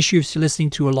really an issue if you're listening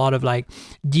to a lot of like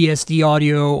DSD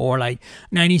audio or like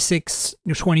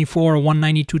 9624 or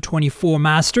 19224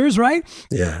 masters, right?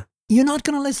 Yeah. You're not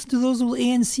going to listen to those with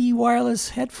ANC wireless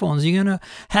headphones. You're going to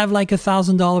have like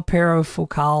 $1,000 pair of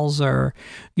focals or,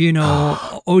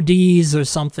 ODs or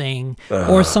something,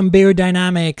 or some Bear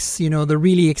Dynamics, the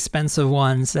really expensive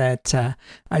ones that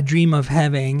I dream of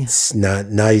having.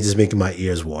 Now you're just making my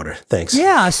ears water. Thanks.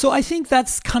 Yeah. So I think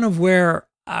that's kind of where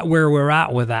we're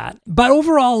at with that. But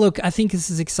overall, look, I think this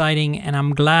is exciting, and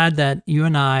I'm glad that you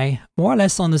and I more or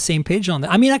less on the same page on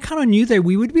that. I mean, I kind of knew that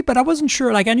we would be, but I wasn't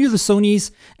sure. Like, I knew the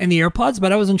Sonys and the AirPods,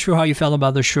 but I wasn't sure how you felt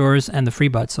about the Shures and the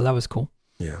FreeBuds, so that was cool.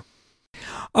 Yeah.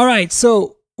 All right,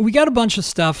 so we got a bunch of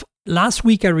stuff. Last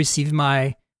week, I received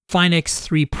my Find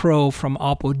X3 Pro from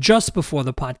Oppo just before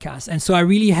the podcast. And so I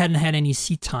really hadn't had any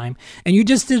seat time. And you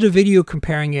just did a video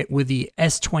comparing it with the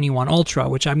S21 Ultra,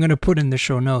 which I'm going to put in the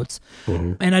show notes.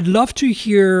 Mm-hmm. And I'd love to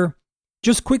hear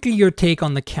just quickly your take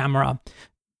on the camera.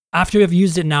 After I've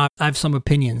used it now, I have some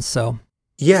opinions. So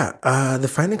yeah, the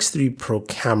Find X3 Pro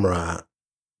camera,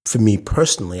 for me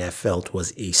personally, I felt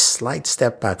was a slight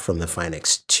step back from the Find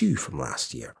X2 from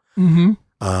last year. Mm-hmm.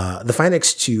 The Find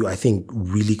X2, I think,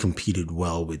 really competed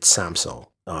well with Samsung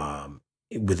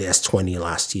with the S20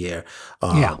 last year.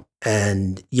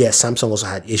 And yes, Samsung also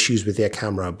had issues with their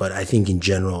camera, but I think in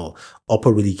general,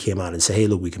 Oppo really came out and said, hey,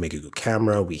 look, we can make a good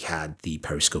camera. We had the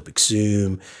periscopic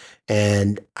zoom.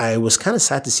 And I was kind of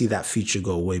sad to see that feature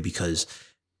go away because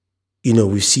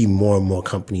we see more and more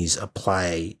companies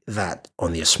apply that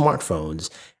on their smartphones.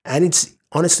 And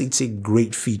honestly, it's a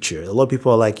great feature. A lot of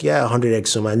people are like, yeah, 100x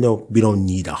zoom. I know we don't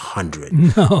need 100.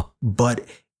 No. But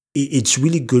it's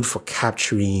really good for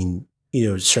capturing,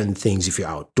 certain things if you're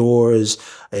outdoors.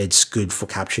 It's good for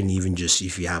capturing even just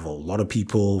if you have a lot of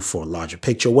people for a larger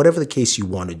picture. Whatever the case you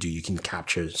want to do, you can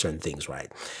capture certain things,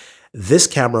 right? This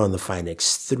camera on the Find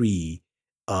X3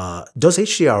 does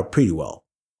HDR pretty well,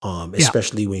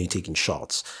 especially when you're taking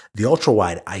shots. The ultra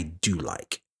wide, I do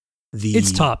like.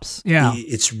 It's tops. Yeah.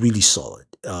 It's really solid.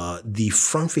 The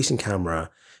front facing camera,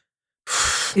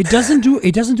 it doesn't do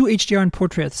HDR and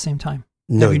portrait at the same time.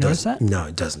 No, Have you noticed that? No,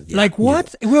 it doesn't. Yeah, like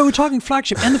what? Yeah. We're talking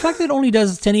flagship. And the fact that it only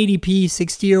does 1080p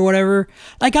 60 or whatever.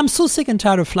 Like I'm so sick and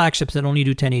tired of flagships that only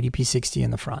do 1080p 60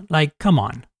 in the front. Like, come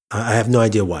on. I have no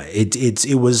idea why.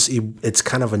 It's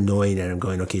kind of annoying, and I'm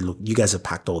going, okay, look, you guys have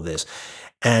packed all this.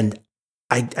 And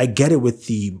I get it with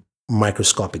the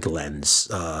microscopic lens,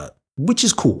 which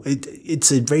is cool.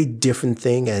 It's a very different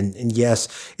thing. And yes,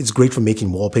 it's great for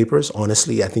making wallpapers.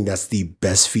 Honestly, I think that's the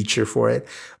best feature for it,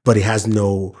 but it has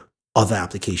no other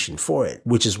application for it,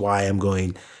 which is why I'm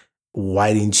going,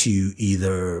 why didn't you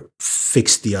either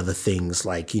fix the other things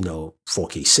like,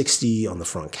 4K 60 on the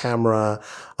front camera?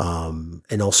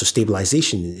 And also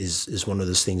stabilization is one of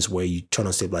those things where you turn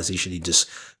on stabilization, it just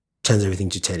turns everything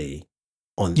to 1080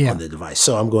 on the device.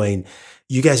 So I'm going,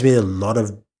 you guys made a lot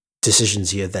of decisions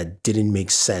here that didn't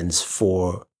make sense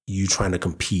for you trying to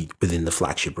compete within the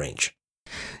flagship range.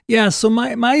 Yeah. So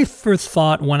my first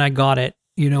thought when I got it,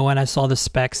 when I saw the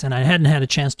specs and I hadn't had a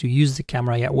chance to use the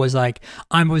camera yet, was like,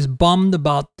 I was bummed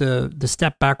about the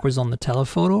step backwards on the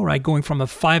telephoto, right? Going from a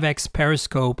 5x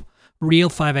periscope,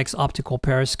 real 5x optical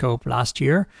periscope last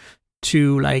year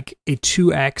to like a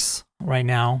 2x right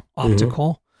now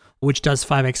optical, which does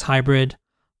 5x hybrid.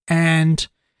 And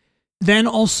then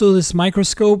also this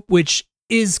microscope, which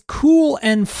is cool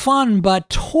and fun, but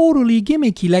totally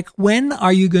gimmicky. Like, when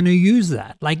are you going to use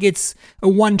that? Like, it's a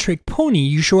one-trick pony.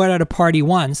 You show it at a party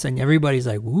once, and everybody's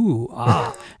like, ooh,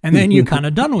 ah. And then you're kind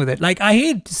of done with it. Like, I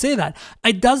hate to say that.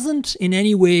 It doesn't in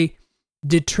any way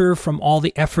deter from all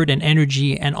the effort and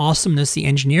energy and awesomeness the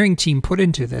engineering team put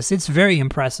into this. It's very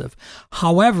impressive.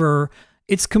 However,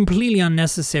 it's completely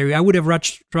unnecessary. I would have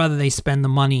rather they spend the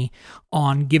money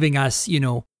on giving us,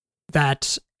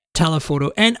 that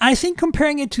telephoto. And I think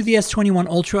comparing it to the S21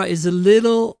 Ultra is a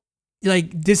little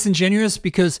like disingenuous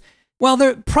because, well,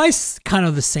 they're priced kind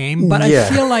of the same, but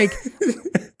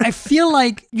I feel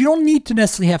like you don't need to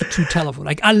necessarily have two telephones.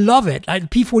 Like, I love it.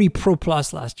 P40 Pro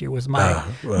Plus last year was my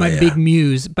big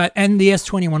muse, and the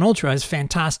S21 Ultra is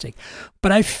fantastic.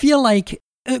 But I feel like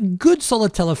a good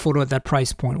solid telephoto at that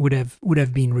price point would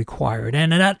have been required,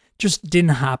 and that just didn't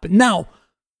happen. Now,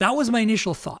 that was my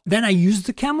initial thought. Then I used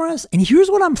the cameras, and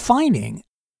here's what I'm finding.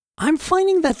 I'm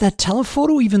finding that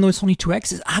telephoto, even though it's only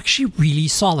 2x, is actually really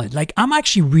solid. Like, I'm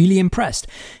actually really impressed.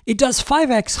 It does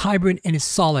 5x hybrid and is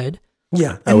solid.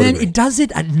 Yeah. And then it does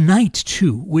it at night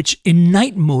too, which in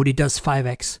night mode, it does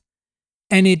 5x.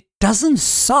 And it doesn't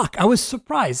suck. I was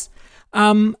surprised.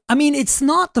 It's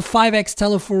not the 5x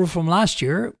telephoto from last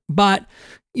year, but,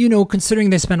 considering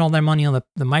they spent all their money on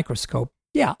the microscope,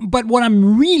 yeah. But what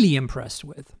I'm really impressed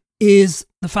with is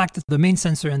the fact that the main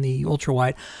sensor and the ultra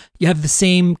wide, you have the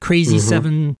same crazy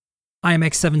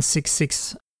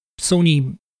IMX766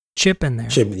 Sony chip in there.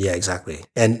 Yeah, exactly.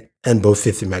 And both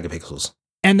 50 megapixels.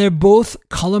 And they're both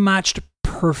color matched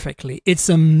perfectly. It's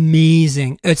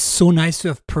amazing. It's so nice to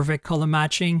have perfect color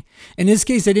matching. In this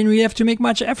case, I didn't really have to make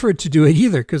much effort to do it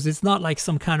either, because it's not like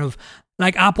some kind of,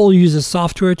 like Apple uses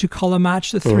software to color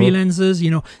match the three lenses.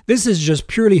 This is just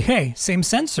purely, hey, same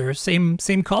sensor, same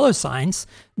color science,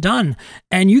 done.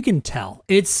 And you can tell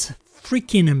it's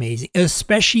freaking amazing,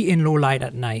 especially in low light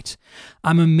at night.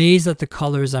 I'm amazed at the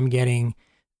colors I'm getting.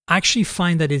 I actually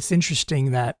find that it's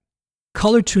interesting that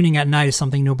color tuning at night is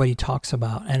something nobody talks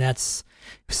about, and that's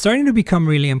starting to become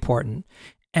really important.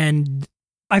 And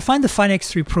I find the Find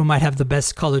X3 Pro might have the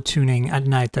best color tuning at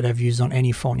night that I've used on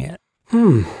any phone yet.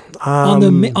 On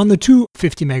the two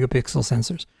 50 megapixel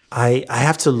sensors. I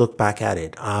have to look back at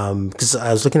it because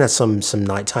I was looking at some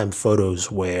nighttime photos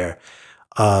where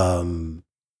when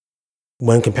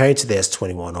comparing to the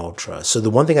S21 Ultra. So the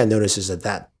one thing I noticed is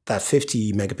that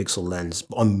 50 megapixel lens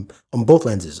on both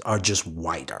lenses are just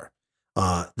wider.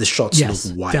 The shots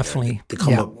look wider. Definitely. They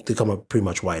come up pretty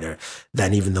much wider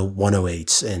than even the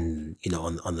 108s and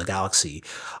on the Galaxy.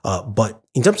 But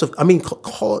in terms of,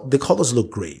 the colors look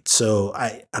great. So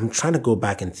I'm trying to go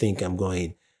back and think. I'm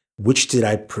going, which did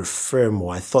I prefer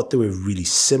more? I thought they were really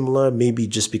similar, maybe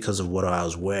just because of what I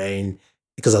was wearing,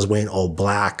 because I was wearing all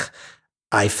black.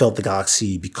 I felt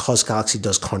because Galaxy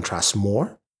does contrast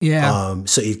more. Yeah.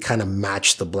 So it kind of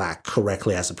matched the black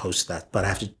correctly as opposed to that. But I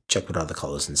have to check with other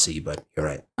colors and see, but you're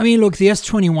right. I mean, look, the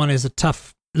S21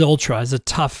 the Ultra is a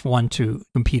tough one to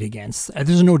compete against.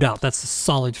 There's no doubt that's a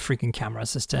solid freaking camera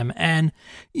system. And,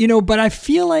 but I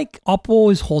feel like Oppo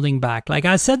is holding back. Like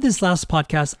I said this last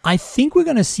podcast, I think we're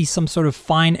going to see some sort of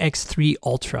Find X3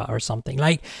 Ultra or something.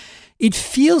 Like it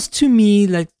feels to me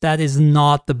like that is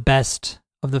not the best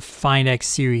of the Find X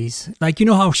series. Like,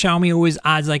 how Xiaomi always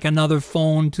adds like another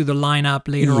phone to the lineup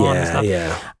later on and stuff.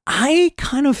 Yeah. I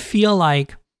kind of feel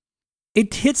like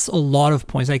it hits a lot of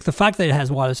points. Like the fact that it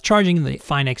has wireless charging, the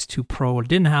Find X2 Pro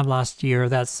didn't have last year.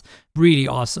 That's really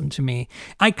awesome to me.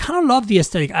 I kind of love the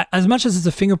aesthetic. As much as it's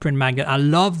a fingerprint magnet, I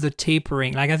love the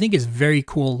tapering. Like I think it's very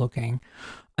cool looking,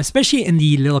 especially in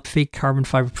the little fake carbon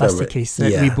fiber plastic case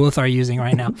that we both are using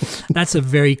right now. That's a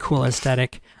very cool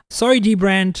aesthetic. Sorry,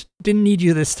 D-Brand, didn't need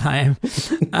you this time.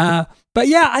 But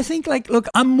yeah, I think look,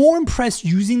 I'm more impressed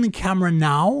using the camera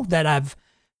now that I've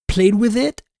played with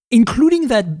it, including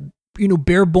that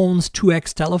bare bones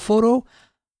 2x telephoto,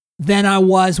 than I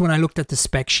was when I looked at the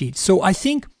spec sheet. So I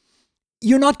think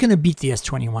you're not going to beat the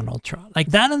S21 Ultra. Like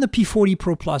that and the P40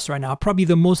 Pro Plus right now, probably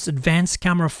the most advanced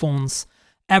camera phones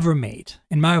ever made,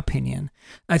 in my opinion.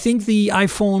 I think the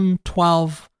iPhone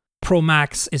 12 Pro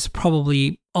Max is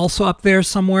probably also up there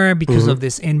somewhere because of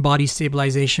this in-body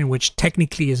stabilization, which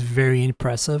technically is very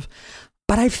impressive.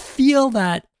 But I feel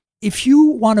that if you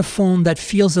want a phone that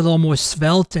feels a little more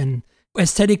svelte and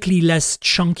aesthetically less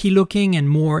chunky looking and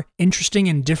more interesting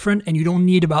and different, and you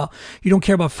don't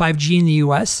care about 5G in the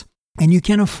US, and you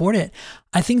can afford it,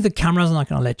 I think the camera's not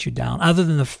going to let you down, other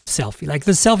than the selfie. Like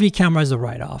the selfie camera is a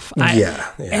write-off.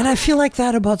 And I feel like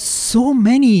that about so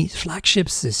many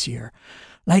flagships this year.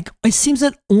 Like it seems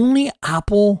that only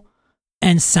Apple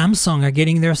and Samsung are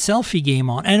getting their selfie game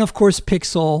on. And of course,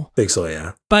 Pixel.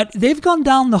 Yeah. But they've gone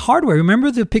down the hardware. Remember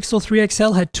the Pixel 3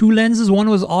 XL had two lenses. One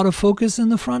was autofocus in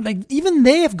the front. Like even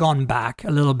they have gone back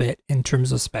a little bit in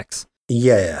terms of specs.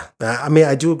 Yeah. I mean,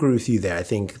 I do agree with you there. I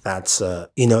think that's,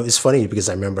 it's funny because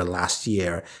I remember last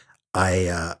year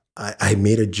I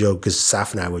made a joke because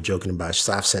Saf and I were joking about it.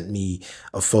 Saf sent me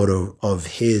a photo of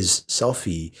his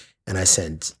selfie and I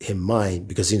sent him mine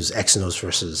because it was Exynos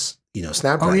versus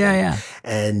Snapdragon. Oh, yeah.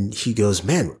 And he goes,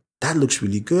 man, that looks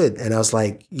really good. And I was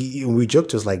like, we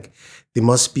joked, it was like, there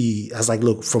must be, I was like,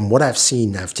 look, from what I've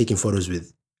seen, I've taken photos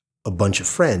with a bunch of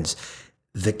friends.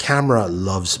 The camera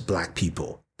loves black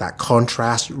people. That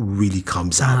contrast really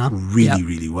comes out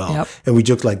really well. Yep. And we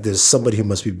joked like there's somebody who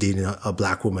must be dating a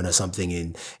black woman or something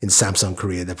in Samsung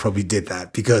Korea that probably did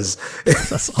that because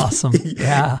that's awesome.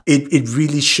 Yeah. It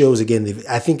really shows again.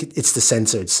 I think it's the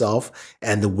sensor itself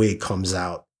and the way it comes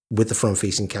out with the front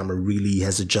facing camera really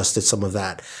has adjusted some of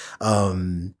that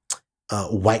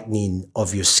whitening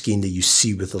of your skin that you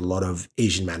see with a lot of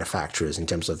Asian manufacturers in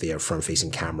terms of their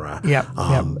front-facing camera.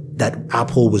 That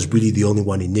Apple was really the only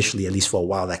one initially, at least for a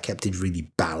while, that kept it really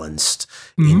balanced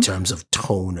in terms of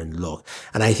tone and look.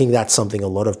 And I think that's something a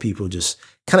lot of people just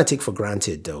kind of take for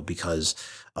granted, though, because,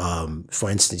 for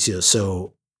instance, a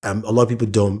lot of people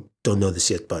don't know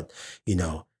this yet, but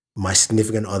my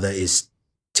significant other is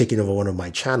taking over one of my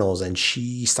channels, and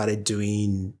she started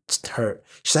doing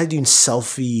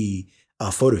selfie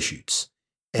photo shoots.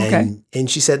 And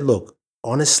she said, look,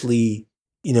 honestly,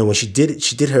 when she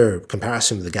did her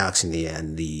comparison with the Galaxy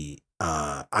and the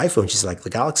iPhone, she's like, the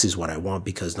Galaxy is what I want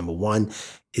because number one,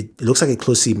 it looks like it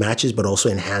closely matches, but also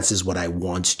enhances what I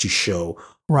want to show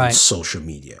on social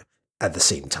media at the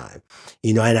same time.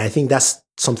 And I think that's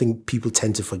something people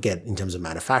tend to forget in terms of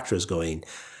manufacturers going,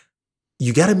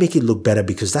 you got to make it look better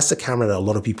because that's the camera that a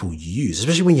lot of people use,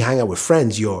 especially when you hang out with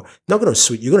friends. You're not going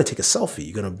to you're going to take a selfie.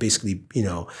 You're going to basically,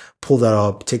 pull that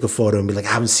up, take a photo and be like,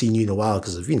 I haven't seen you in a while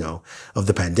because of, of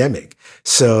the pandemic.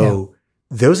 So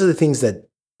those are the things that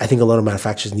I think a lot of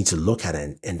manufacturers need to look at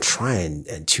and try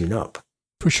and tune up.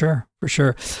 For sure.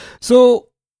 So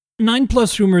 9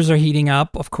 Plus rumors are heating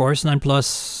up, of course, 9 Plus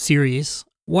series.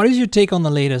 What is your take on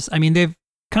the latest? I mean, they've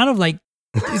kind of like,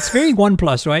 it's very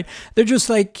OnePlus, right? They're just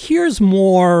like, here's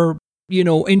more,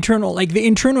 internal, like the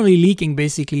internally leaking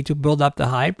basically to build up the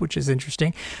hype, which is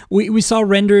interesting. We saw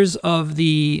renders of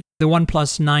the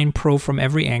OnePlus 9 Pro from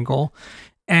every angle.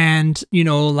 And,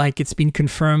 like it's been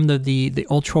confirmed that the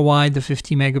ultra wide, the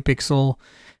 50 megapixel,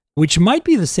 which might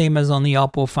be the same as on the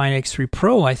Oppo Find X3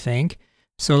 Pro, I think.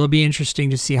 So it'll be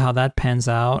interesting to see how that pans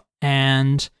out.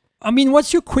 And I mean,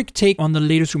 what's your quick take on the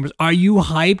latest rumors? Are you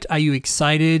hyped? Are you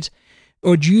excited?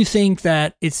 Or do you think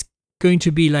that it's going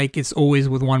to be like it's always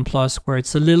with OnePlus, where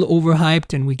it's a little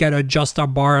overhyped and we got to adjust our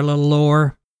bar a little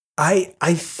lower?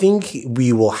 I think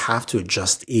we will have to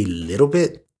adjust a little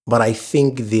bit, but I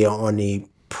think they're on a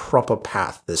proper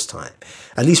path this time.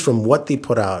 At least from what they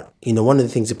put out, one of the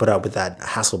things they put out with that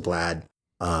Hasselblad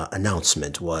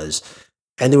announcement was,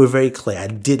 and they were very clear. I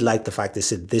did like the fact they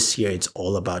said this year it's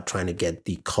all about trying to get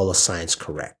the color science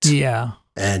correct. Yeah.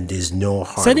 And there's no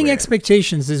hardware. Setting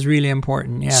expectations is really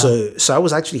important. Yeah. So I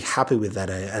was actually happy with that.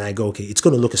 And I go, okay, it's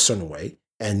going to look a certain way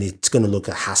and it's going to look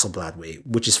a Hasselblad way,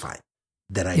 which is fine.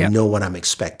 That I know what I'm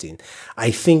expecting.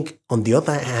 I think on the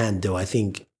other hand, though, I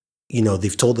think,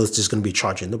 they've told us there's going to be a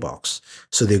charger in the box.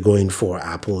 So they're going for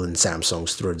Apple and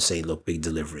Samsung's throat and saying, look, we're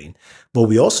delivering. But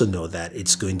we also know that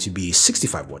it's going to be a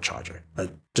 65-watt charger,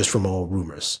 just from all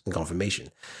rumors and confirmation.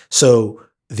 So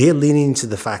they're leaning into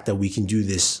the fact that we can do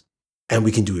this and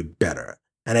we can do it better.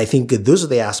 And I think those are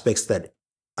the aspects that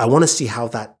I want to see how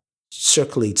that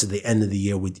circulates at the end of the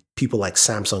year with people like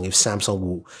Samsung. If Samsung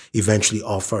will eventually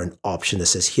offer an option that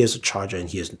says, here's a charger and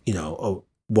here's,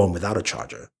 one without a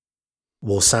charger.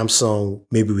 Will Samsung,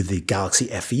 maybe with the Galaxy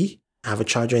FE, have a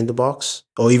charger in the box?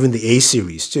 Or even the A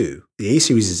series too. The A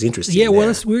series is interesting. Yeah,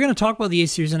 well, we're going to talk about the A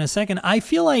series in a second. I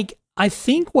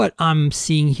think what I'm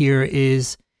seeing here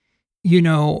is,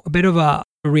 a bit of a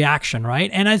reaction, right?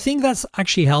 And I think that's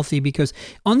actually healthy because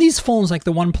on these phones like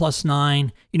the OnePlus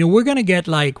 9, we're going to get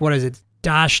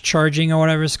dash charging or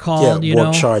whatever it's called,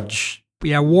 warp charge.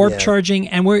 Yeah, warp charging.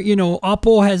 And we're,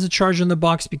 Oppo has a charger in the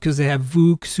box because they have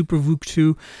VOOC, Super VOOC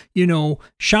 2.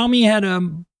 Xiaomi had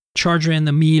a charger in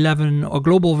the Mi 11 or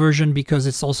global version because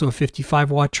it's also a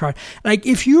 55-watt charge. Like,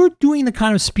 if you're doing the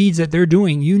kind of speeds that they're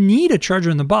doing, you need a charger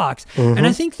in the box. Mm-hmm. And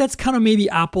I think that's kind of maybe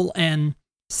Apple and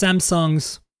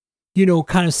Samsung's,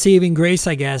 kind of saving grace,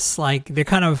 I guess. Like, they're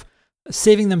kind of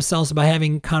saving themselves by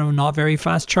having kind of not very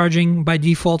fast charging by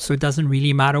default, so it doesn't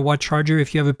really matter what charger.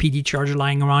 If you have a PD charger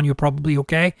lying around, you're probably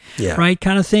okay, right,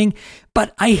 kind of thing.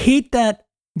 But I hate that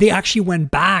they actually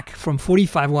went back from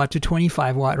 45 watt to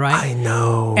 25 watt, right? I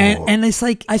know. And it's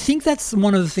like, I think that's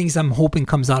one of the things I'm hoping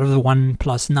comes out of the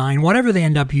OnePlus 9, whatever they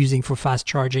end up using for fast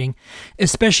charging,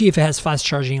 especially if it has fast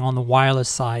charging on the wireless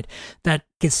side, that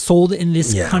gets sold in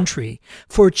this country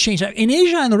for a change. In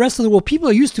Asia and the rest of the world, people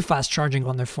are used to fast charging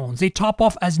on their phones. They top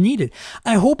off as needed.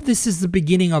 I hope this is the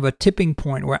beginning of a tipping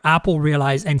point where Apple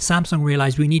realized and Samsung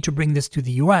realized we need to bring this to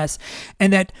the US,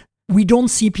 and that we don't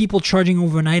see people charging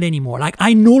overnight anymore. Like,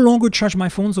 I no longer charge my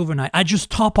phones overnight. I just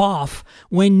top off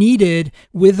when needed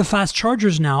with the fast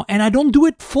chargers now. And I don't do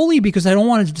it fully because I don't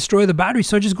want to destroy the battery.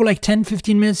 So I just go like 10,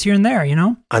 15 minutes here and there,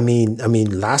 I mean,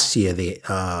 last year,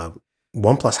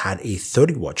 OnePlus had a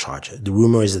 30-watt charger. The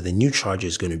rumor is that the new charger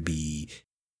is going to be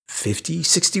 50,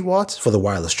 60 watts for the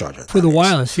wireless charger. For the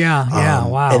wireless,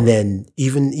 wow. And then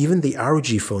even the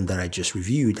ROG phone that I just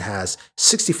reviewed has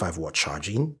 65-watt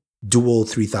charging, dual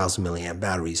 3,000 milliamp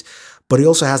batteries, but it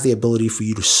also has the ability for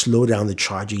you to slow down the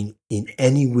charging in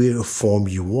any way or form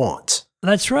you want.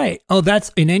 That's right. Oh, that's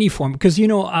in any form. Because,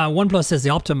 OnePlus has the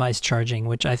optimized charging,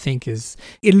 which I think it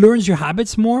learns your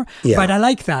habits more. Yeah. But I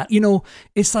like that.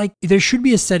 It's like there should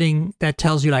be a setting that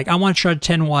tells you, like, I want to charge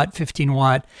 10 watt, 15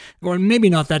 watt, or maybe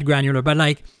not that granular, but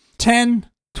like 10,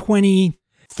 20,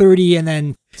 30, and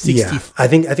then 60. Yeah, I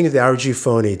think the ROG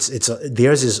phone,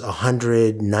 theirs is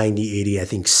 100, 90, 80, I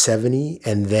think 70,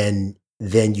 and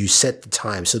then you set the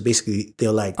time. So basically,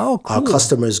 they're like, oh, cool. Our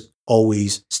customers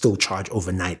always still charge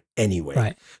overnight anyway.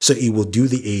 Right. So it will do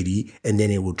the 80, and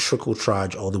then it will trickle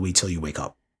charge all the way till you wake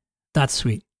up. That's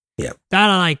sweet. Yeah, that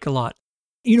I like a lot.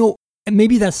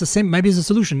 Maybe that's the same. Maybe it's a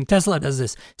solution. Tesla does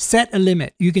this. Set a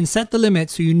limit. You can set the limit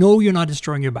so you're not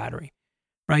destroying your battery.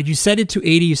 Right? You set it to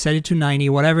 80, you set it to 90,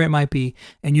 whatever it might be,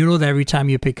 and you know that every time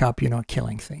you pick up, you're not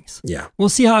killing things. Yeah. We'll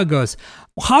see how it goes.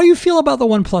 How you feel about the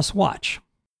OnePlus Watch?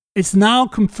 It's now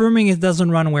confirming it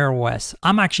doesn't run Wear OS.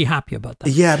 I'm actually happy about that.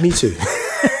 Yeah, me too.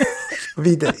 I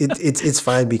mean, it's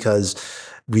fine because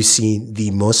we've seen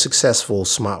the most successful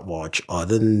smartwatch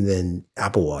other than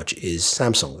Apple Watch is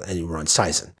Samsung, and it runs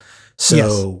Tizen.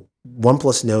 So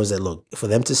OnePlus knows that, look, for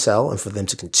them to sell and for them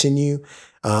to continue,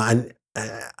 and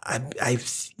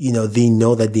they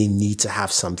know that they need to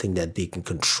have something that they can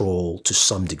control to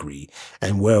some degree.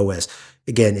 And Wear OS,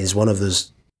 again, is one of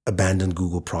those abandoned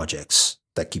Google projects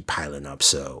that keep piling up.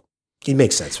 So it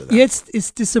makes sense for them. Yeah,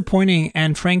 it's disappointing.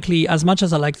 And frankly, as much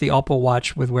as I like the Oppo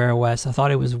Watch with Wear OS, I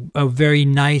thought it was a very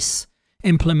nice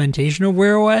implementation of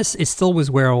Wear OS. It still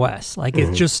was Wear OS. Like,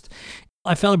 it just,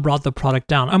 I felt it brought the product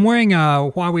down. I'm wearing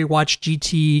a Huawei Watch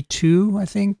GT2, I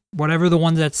think, whatever, the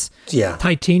one that's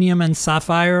titanium and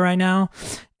sapphire right now.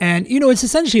 And, it's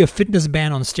essentially a fitness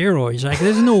band on steroids. Like,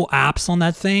 there's no apps on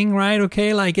that thing, right?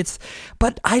 Okay,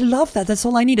 but I love that. That's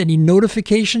all I need. I need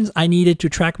notifications. I need it to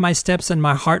track my steps and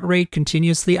my heart rate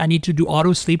continuously. I need to do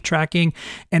auto sleep tracking,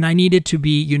 and I need it to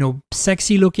be,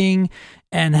 sexy looking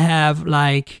and have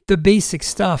like the basic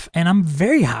stuff. And I'm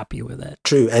very happy with it.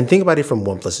 True. And think about it from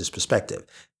OnePlus's perspective.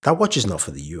 That watch is not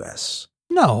for the US.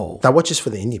 No. That watch is for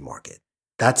the Indian market.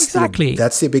 That's exactly.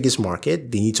 That's their biggest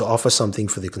market. They need to offer something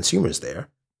for the consumers there.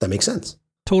 That makes sense.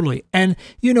 Totally. And,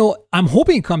 I'm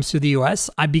hoping it comes to the US.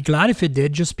 I'd be glad if it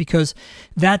did, just because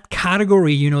that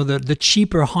category, the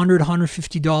cheaper $100,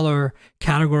 $150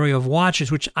 category of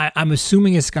watches, which I'm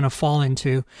assuming it's going to fall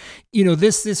into,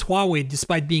 this Huawei,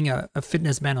 despite being a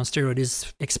fitness band on steroid,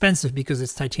 is expensive because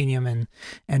it's titanium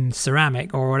and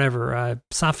ceramic or whatever,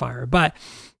 sapphire. But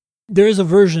there is a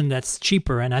version that's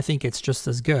cheaper, and I think it's just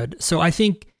as good. So I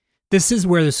think this is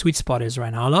where the sweet spot is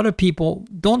right now. A lot of people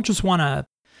don't just want a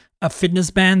fitness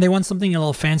band. They want something a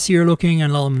little fancier looking and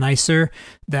a little nicer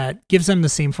that gives them the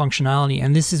same functionality.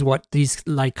 And this is what these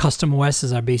like custom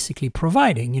OSs are basically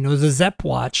providing. The Zepp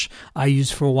watch I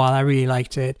used for a while. I really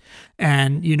liked it.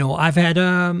 And, I've had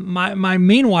my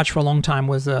main watch for a long time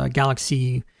was a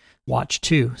Galaxy watch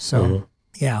too. So,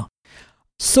 yeah.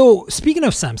 So speaking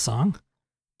of Samsung,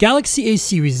 Galaxy A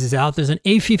series is out. There's an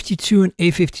A52 and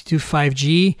A52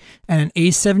 5G and an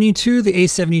A72. The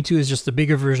A72 is just a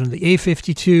bigger version of the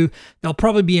A52. There'll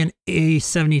probably be an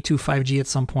A72 5G at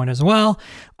some point as well.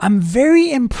 I'm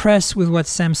very impressed with what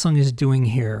Samsung is doing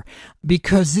here,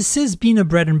 because this has been a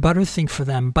bread and butter thing for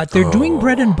them, but they're doing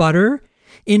bread and butter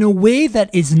in a way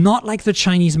that is not like the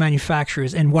Chinese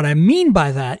manufacturers. And what I mean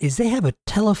by that is they have a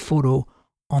telephoto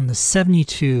on the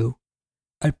 72,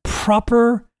 a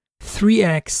proper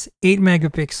 3x 8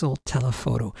 megapixel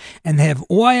telephoto, and they have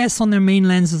OIS on their main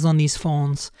lenses on these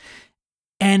phones,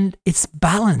 and it's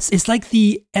balanced. It's like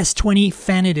the S20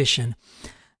 Fan Edition.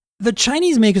 The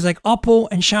Chinese makers like Oppo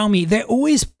and Xiaomi, they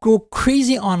always go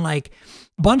crazy on like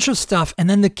a bunch of stuff, and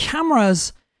then the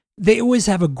cameras, they always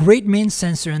have a great main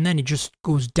sensor, and then it just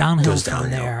goes downhill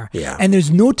from there. Yeah. And there's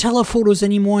no telephotos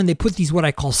anymore, and they put these what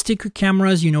I call sticker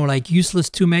cameras, like useless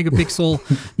 2 megapixel,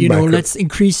 let's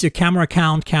increase your camera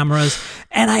count cameras.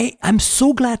 And I'm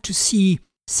so glad to see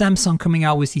Samsung coming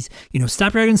out with these,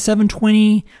 Snapdragon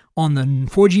 720 on the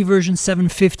 4G version,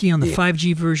 750 on the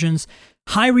 5G versions,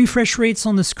 high refresh rates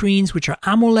on the screens, which are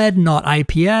AMOLED, not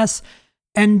IPS.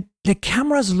 And the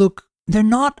cameras they're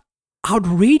not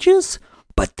outrageous,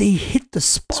 but they hit the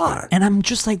spot. And I'm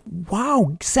just like,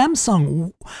 wow,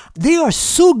 Samsung, they are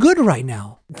so good right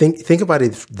now. Think about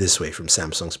it this way from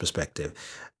Samsung's perspective.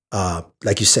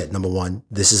 Like you said, number one,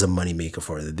 this is a moneymaker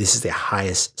for them. This is their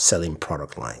highest selling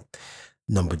product line.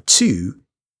 Number two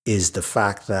is the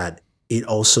fact that it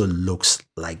also looks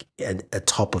like a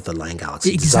top of the line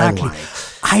Galaxy. Exactly.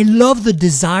 Design-wise. I love the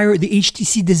Desire, the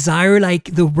HTC Desire,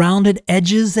 like the rounded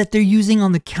edges that they're using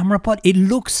on the camera pod. It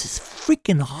looks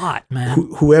freaking hot, man.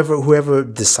 Whoever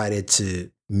decided to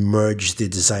merge the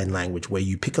design language where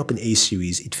you pick up an A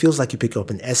series, it feels like you pick up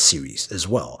an S series as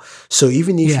well. So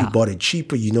even if you bought it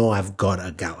cheaper, I've got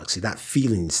a Galaxy. That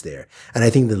feeling is there. And I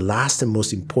think the last and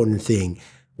most important thing,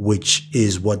 which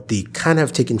is what they kind of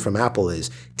have taken from Apple,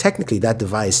 is technically that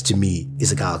device to me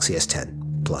is a Galaxy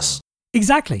S10 Plus.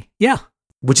 Exactly. Yeah.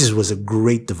 Which was a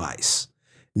great device.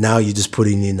 Now you're just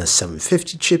putting in a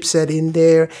 750 chipset in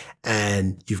there,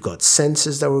 and you've got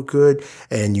sensors that were good,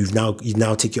 and you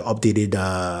now take your updated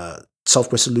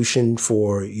software solution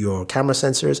for your camera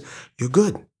sensors. You're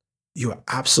good. You're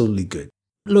absolutely good.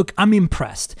 Look, I'm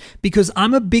impressed because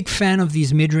I'm a big fan of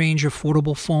these mid-range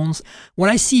affordable phones. What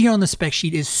I see here on the spec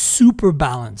sheet is super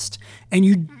balanced, and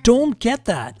you don't get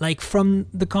that like from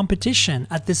the competition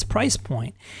at this price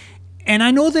point. And I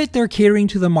know that they're catering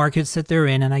to the markets that they're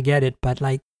in, and I get it, but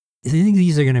like I think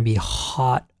these are going to be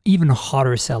hot, even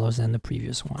hotter sellers than the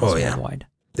previous ones worldwide.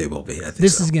 They will be. I think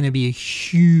this is going to be a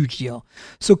huge deal.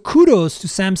 So kudos to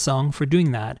Samsung for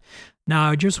doing that.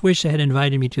 Now, I just wish they had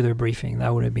invited me to their briefing.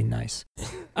 That would have been nice.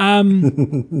 I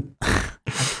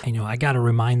know, I got to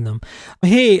remind them.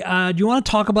 Hey, do you want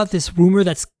to talk about this rumor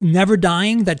that's never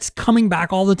dying, that's coming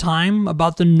back all the time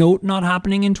about the Note not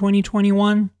happening in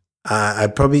 2021? I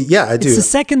do. It's the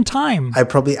second time. I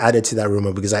probably added to that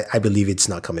rumor because I believe it's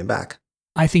not coming back.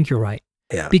 I think you're right.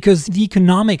 Yeah. Because the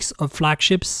economics of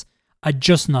flagships are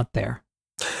just not there.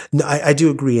 No, I do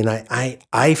agree. And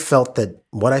I felt that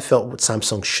what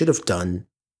Samsung should have done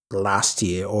last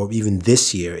year or even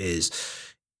this year is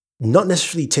not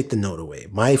necessarily take the Note away.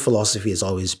 My philosophy has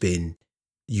always been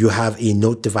you have a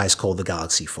Note device called the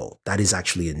Galaxy Fold. That is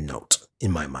actually a Note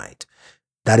in my mind.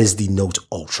 That is the Note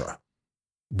Ultra.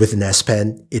 With an S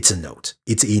Pen, it's a Note.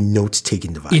 It's a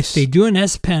note-taking device. If they do an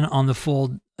S Pen on the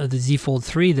Fold, the Z Fold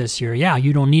 3 this year, yeah,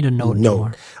 you don't need a Note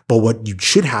anymore. But what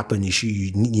should happen is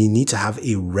you need to have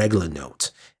a regular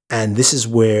Note. And this is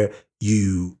where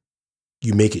you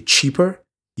make it cheaper.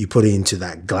 You put it into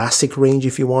that Classic range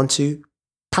if you want to.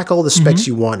 Pack all the specs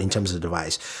you want in terms of the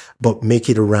device, but make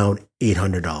it around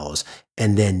 $800.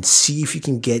 And then see if you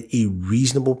can get a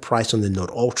reasonable price on the Note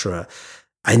Ultra.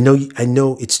 I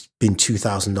know it's been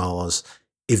 $2,000.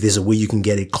 If there's a way you can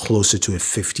get it closer to a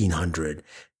 $1,500,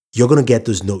 you're going to get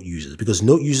those Note users, because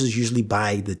Note users usually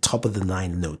buy the top of the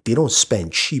line Note. They don't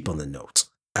spend cheap on the Note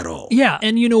at all. Yeah,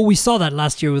 and we saw that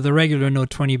last year with the regular Note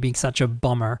 20 being such a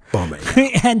bummer.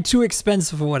 Yeah. And too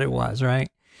expensive for what it was, right?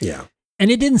 Yeah.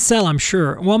 And it didn't sell, I'm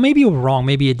sure. Well, maybe you're wrong.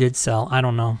 Maybe it did sell. I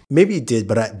don't know. Maybe it did,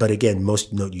 but again,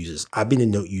 most Note users. I've been a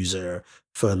Note user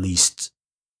for at least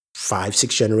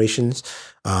 5-6 generations.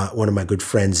 One of my good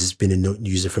friends has been a Note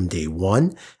user from day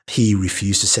one. He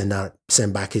refused to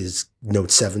send back his Note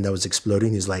 7 that was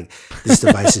exploding. He's like, this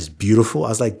device is beautiful. I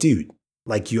was like, dude,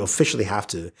 like, you officially have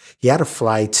to. He had to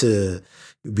fly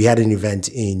we had an event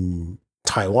in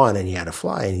Taiwan and he had to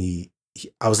fly, and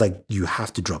I was like, you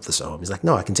have to drop this at home. He's like,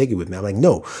 no, I can take it with me. I'm like,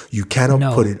 no, you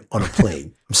cannot put it on a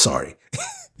plane. I'm sorry.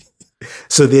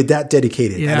 So they're that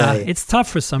dedicated. Yeah, it's tough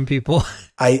for some people.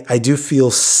 I do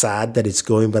feel sad that it's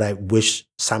going, but I wish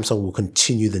Samsung will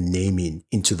continue the naming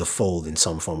into the Fold in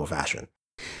some form or fashion.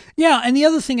 Yeah, and the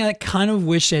other thing I kind of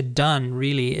wish they'd done,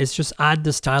 really, is just add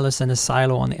the stylus and the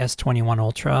silo on the S21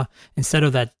 Ultra instead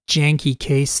of that janky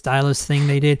case stylus thing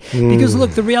they did. Because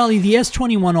look, the reality, the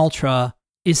S21 Ultra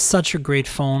is such a great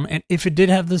phone, and if it did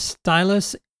have the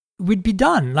stylus, we'd be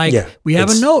done. Like, we have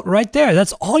a Note right there.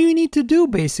 That's all you need to do,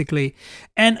 basically.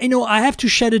 And, I have to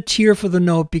shed a tear for the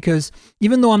Note, because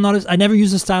even though I never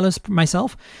use a stylus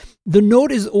myself, the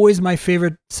Note is always my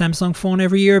favorite Samsung phone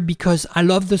every year, because I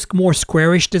love this more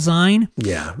squarish design.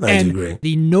 Yeah, I do agree.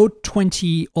 The Note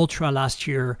 20 Ultra last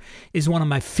year is one of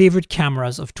my favorite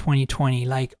cameras of 2020.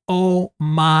 Like, oh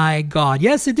my God.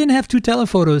 Yes, it didn't have 2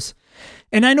 telephotos.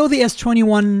 And I know the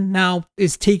S21 now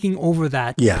is taking over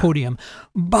that podium.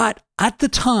 But at the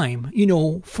time,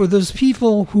 for those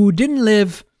people who didn't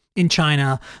live in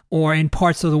China or in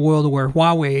parts of the world where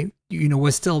Huawei,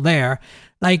 was still there,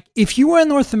 like, if you were in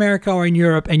North America or in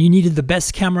Europe and you needed the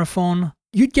best camera phone,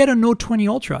 you'd get a Note 20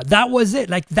 Ultra. That was it.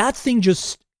 Like, that thing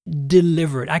just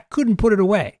delivered. I couldn't put it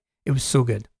away. It was so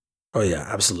good. Oh yeah,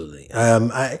 absolutely.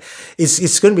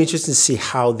 It's going to be interesting to see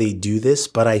how they do this,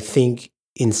 but I think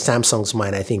in Samsung's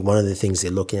mind, I think one of the things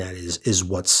they're looking at is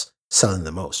what's selling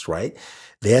the most, right?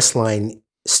 The S line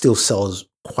still sells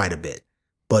quite a bit,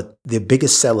 but the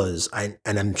biggest sellers, I'm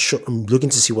looking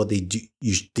to see what they do.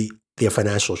 Their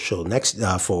financial show next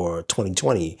for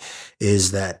 2020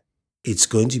 is that it's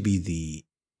going to be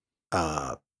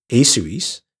the A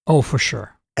series. Oh, for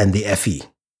sure, and the FE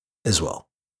as well.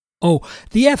 Oh,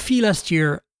 the FE last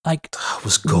year, like,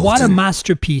 was golden. What a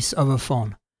masterpiece of a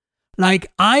phone.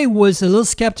 Like, I was a little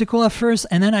skeptical at first,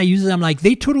 and then I used it. I'm like,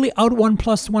 they totally out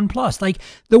OnePlus. Like,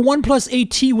 the OnePlus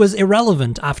AT was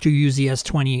irrelevant after you use the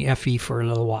S20 FE for a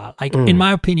little while. Like, in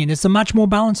my opinion, it's a much more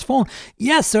balanced phone.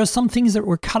 Yes, there are some things that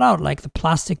were cut out, like the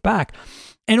plastic back.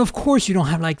 And of course, you don't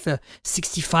have like the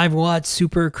 65 watt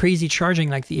super crazy charging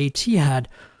like the AT had.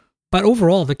 But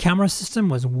overall, the camera system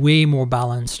was way more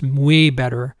balanced, way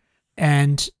better.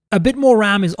 And a bit more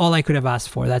RAM is all I could have asked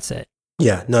for. That's it.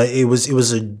 Yeah, no, it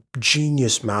was a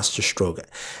genius masterstroke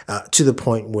to the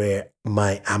point where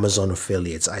my Amazon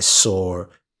affiliates, I sold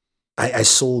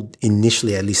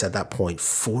initially, at least at that point,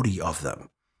 40 of them.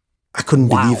 I couldn't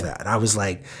believe that. I was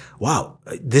like, wow,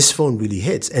 this phone really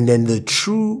hits. And then the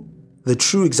true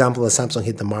example that Samsung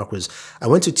hit the mark was, I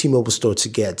went to T-Mobile store to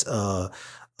get a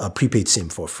prepaid SIM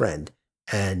for a friend.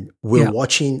 And we're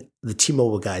watching the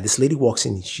T-Mobile guy. This lady walks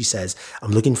in, she says,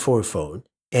 I'm looking for a phone.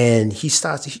 And he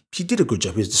did a good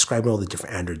job. He was describing all the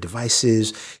different Android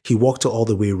devices. He walked all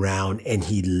the way around and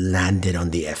he landed on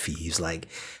the FE. He's like,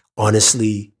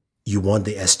 honestly, you want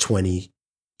the S20?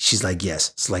 She's like,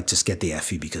 yes. It's like, just get the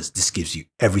FE because this gives you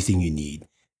everything you need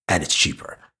and it's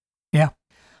cheaper. Yeah.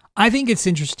 I think it's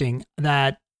interesting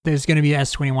that there's going to be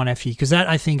S21 FE, because that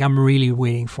I think I'm really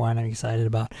waiting for and I'm excited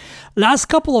about. Last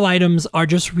couple of items are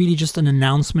just an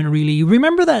announcement, really. You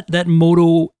remember that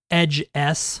Moto Edge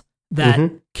S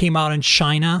that came out in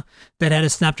China that had a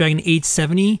Snapdragon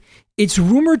 870? It's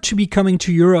rumored to be coming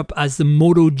to Europe as the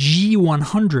Moto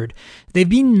G100. They've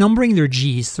been numbering their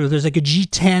Gs. So there's like a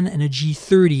G10 and a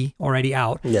G30 already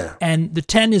out. Yeah. And the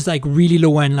 10 is like really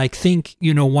low end, like think,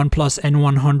 OnePlus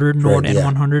N100, Nord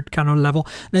N100 kind of level.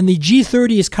 Then the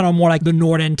G30 is kind of more like the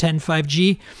Nord N10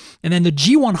 5G. And then the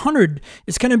G100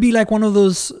 is going to be like one of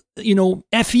those,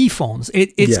 FE phones.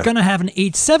 It's going to have an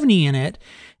 870 in it.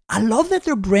 I love that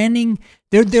they're branding,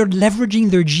 they're leveraging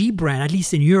their G brand, at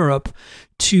least in Europe,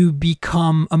 to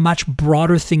become a much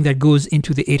broader thing that goes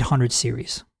into the 800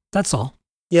 series. That's all.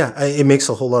 Yeah, it makes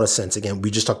a whole lot of sense. Again,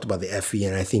 we just talked about the FE,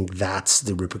 and I think that's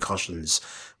the repercussions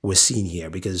we're seeing here.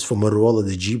 Because for Motorola,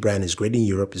 the G brand is great in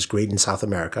Europe, is great in South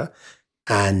America.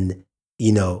 And,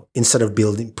 instead of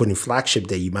putting flagship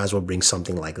there, you might as well bring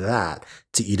something like that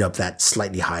to eat up that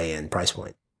slightly high-end price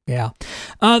point. Yeah.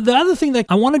 The other thing that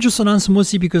I want to just announce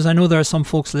mostly because I know there are some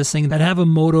folks listening that have a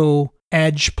Moto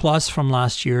Edge Plus from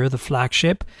last year, the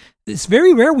flagship. It's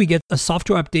very rare we get a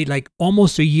software update like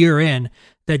almost a year in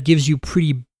that gives you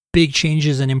pretty big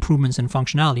changes and improvements in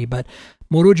functionality. But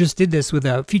Moto just did this with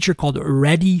a feature called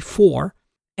Ready For.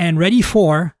 And Ready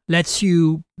For lets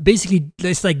you basically,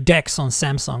 it's like DeX on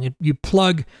Samsung. You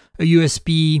plug a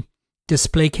USB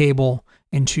display cable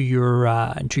into your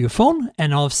phone,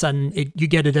 and all of a sudden you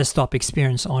get a desktop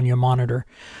experience on your monitor,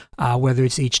 whether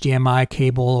it's HDMI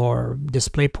cable or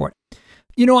DisplayPort.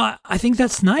 I think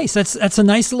that's nice. That's a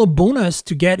nice little bonus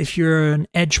to get if you're an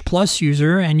Edge Plus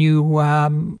user and you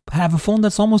have a phone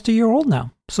that's almost a year old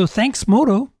now. So thanks,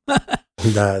 Moto.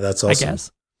 That's awesome. I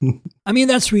guess. I mean,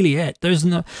 that's really it. There's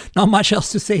not much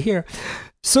else to say here.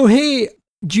 So, hey,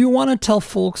 do you want to tell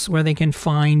folks where they can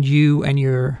find you and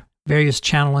your various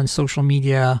channel and social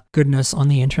media goodness on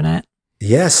the internet?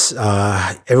 Yes.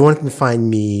 Everyone can find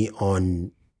me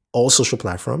on all social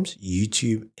platforms,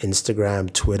 YouTube,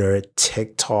 Instagram, Twitter,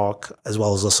 TikTok, as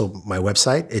well as also my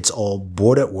website. It's all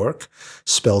Booredatwork,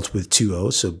 spelled with 2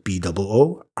 O's. So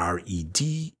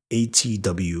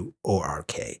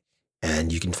BOOREDATWORK.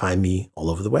 And you can find me all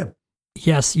over the web.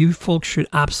 Yes, you folks should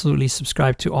absolutely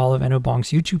subscribe to all of Enobong's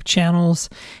YouTube channels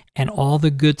and all the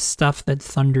good stuff that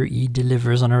Thunder E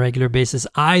delivers on a regular basis.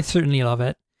 I certainly love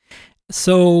it.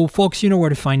 So, folks, you know where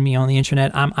to find me on the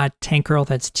internet. I'm at Tankgirl,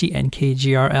 that's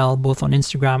TNKGRL, both on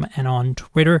Instagram and on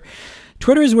Twitter.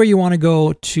 Twitter is where you want to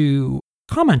go to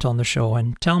comment on the show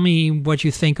and tell me what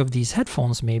you think of these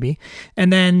headphones, maybe.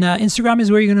 And then Instagram is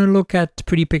where you're going to look at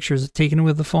pretty pictures taken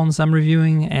with the phones I'm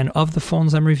reviewing and of the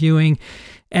phones I'm reviewing.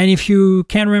 And if you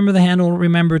can't remember the handle,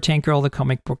 remember Tankgirl, the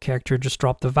comic book character. Just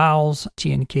drop the vowels,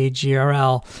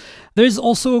 TNKGRL. There's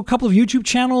also a couple of YouTube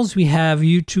channels. We have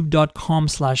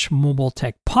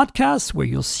youtube.com/mobiletechpodcast, where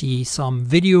you'll see some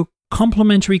video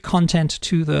complementary content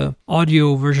to the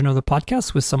audio version of the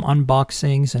podcast with some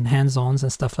unboxings and hands-ons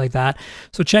and stuff like that.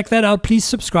 So check that out. Please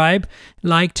subscribe,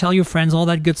 like, tell your friends, all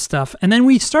that good stuff. And then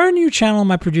we start a new channel,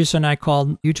 my producer and I,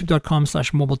 called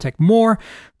youtube.com/mobiletechmore.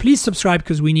 Please subscribe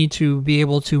because we need to be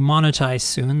able to monetize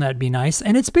soon. That'd be nice.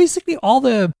 And it's basically all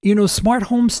the, smart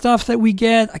home stuff that we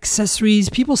get, accessories.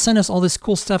 People send us all this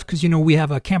cool stuff because, we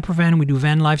have a camper van. We do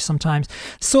van life sometimes.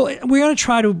 So we're going to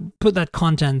try to put that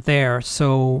content there.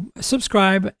 So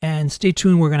subscribe and stay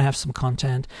tuned. We're going to have some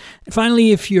content. And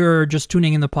finally, if you're just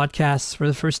tuning in the podcast for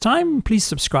the first time, please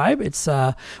subscribe. It's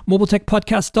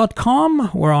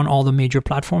mobiletechpodcast.com. We're on all the major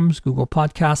platforms: Google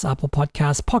Podcasts, Apple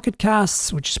Podcasts, Pocket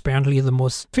Casts, which is apparently the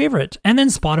most favorite, and then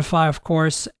Spotify, of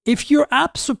course. If your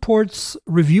app supports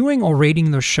reviewing or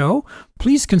rating the show,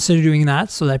 please consider doing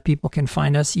that so that people can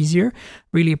find us easier.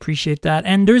 Really appreciate that.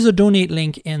 And there's a donate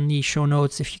link in the show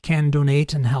notes. If you can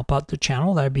donate and help out the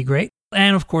channel, that'd be great.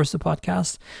 And of course, the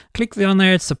podcast. Click on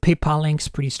there. It's a PayPal link. It's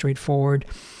pretty straightforward.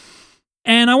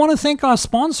 And I want to thank our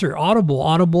sponsor, Audible.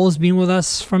 Audible has been with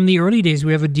us from the early days.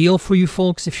 We have a deal for you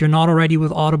folks. If you're not already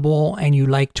with Audible and you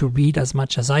like to read as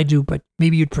much as I do, but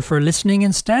maybe you'd prefer listening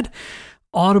instead,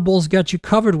 Audible's got you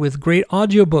covered with great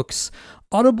audiobooks.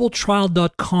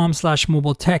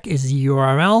 audibletrial.com/mobiletech is the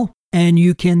URL. And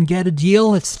you can get a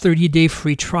deal. It's 30-day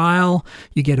free trial.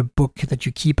 You get a book that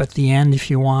you keep at the end if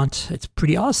you want. It's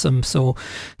pretty awesome. So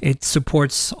it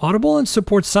supports Audible and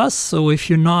supports us. So if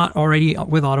you're not already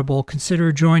with Audible,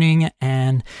 consider joining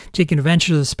and taking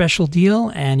advantage of the special deal.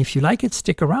 And if you like it,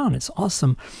 stick around. It's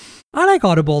awesome. I like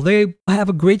Audible. They have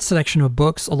a great selection of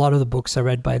books. A lot of the books are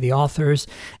read by the authors.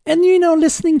 And,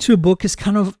 listening to a book is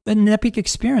kind of an epic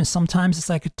experience. Sometimes it's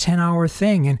like a 10-hour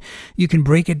thing, and you can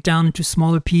break it down into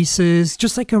smaller pieces,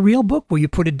 just like a real book where you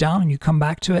put it down and you come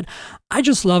back to it. I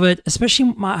just love it,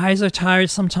 especially my eyes are tired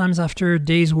sometimes after a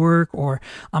day's work, or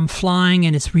I'm flying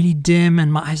and it's really dim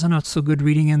and my eyes are not so good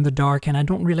reading in the dark, and I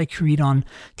don't really like to read on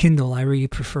Kindle. I really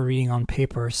prefer reading on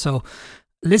paper. So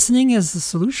listening is the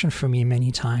solution for me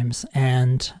many times,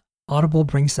 and Audible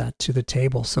brings that to the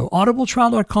table. So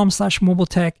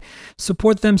audibletrial.com/mobiletech.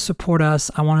 Support them, support us.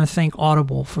 I want to thank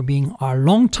Audible for being our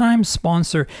longtime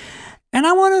sponsor. And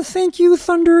I want to thank you,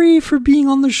 Thunder E, for being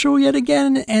on the show yet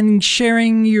again and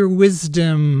sharing your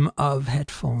wisdom of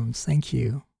headphones. Thank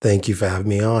you. Thank you for having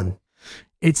me on.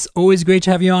 It's always great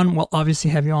to have you on. We'll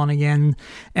obviously have you on again.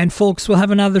 And folks, we'll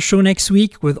have another show next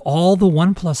week with all the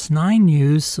OnePlus 9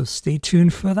 news, so stay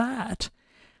tuned for that.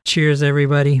 Cheers,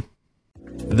 everybody.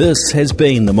 This has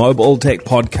been the Mobile Tech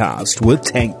Podcast with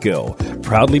Tank Girl,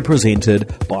 proudly presented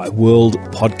by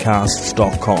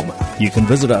worldpodcasts.com. You can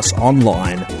visit us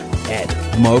online at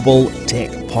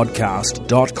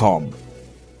mobiletechpodcast.com.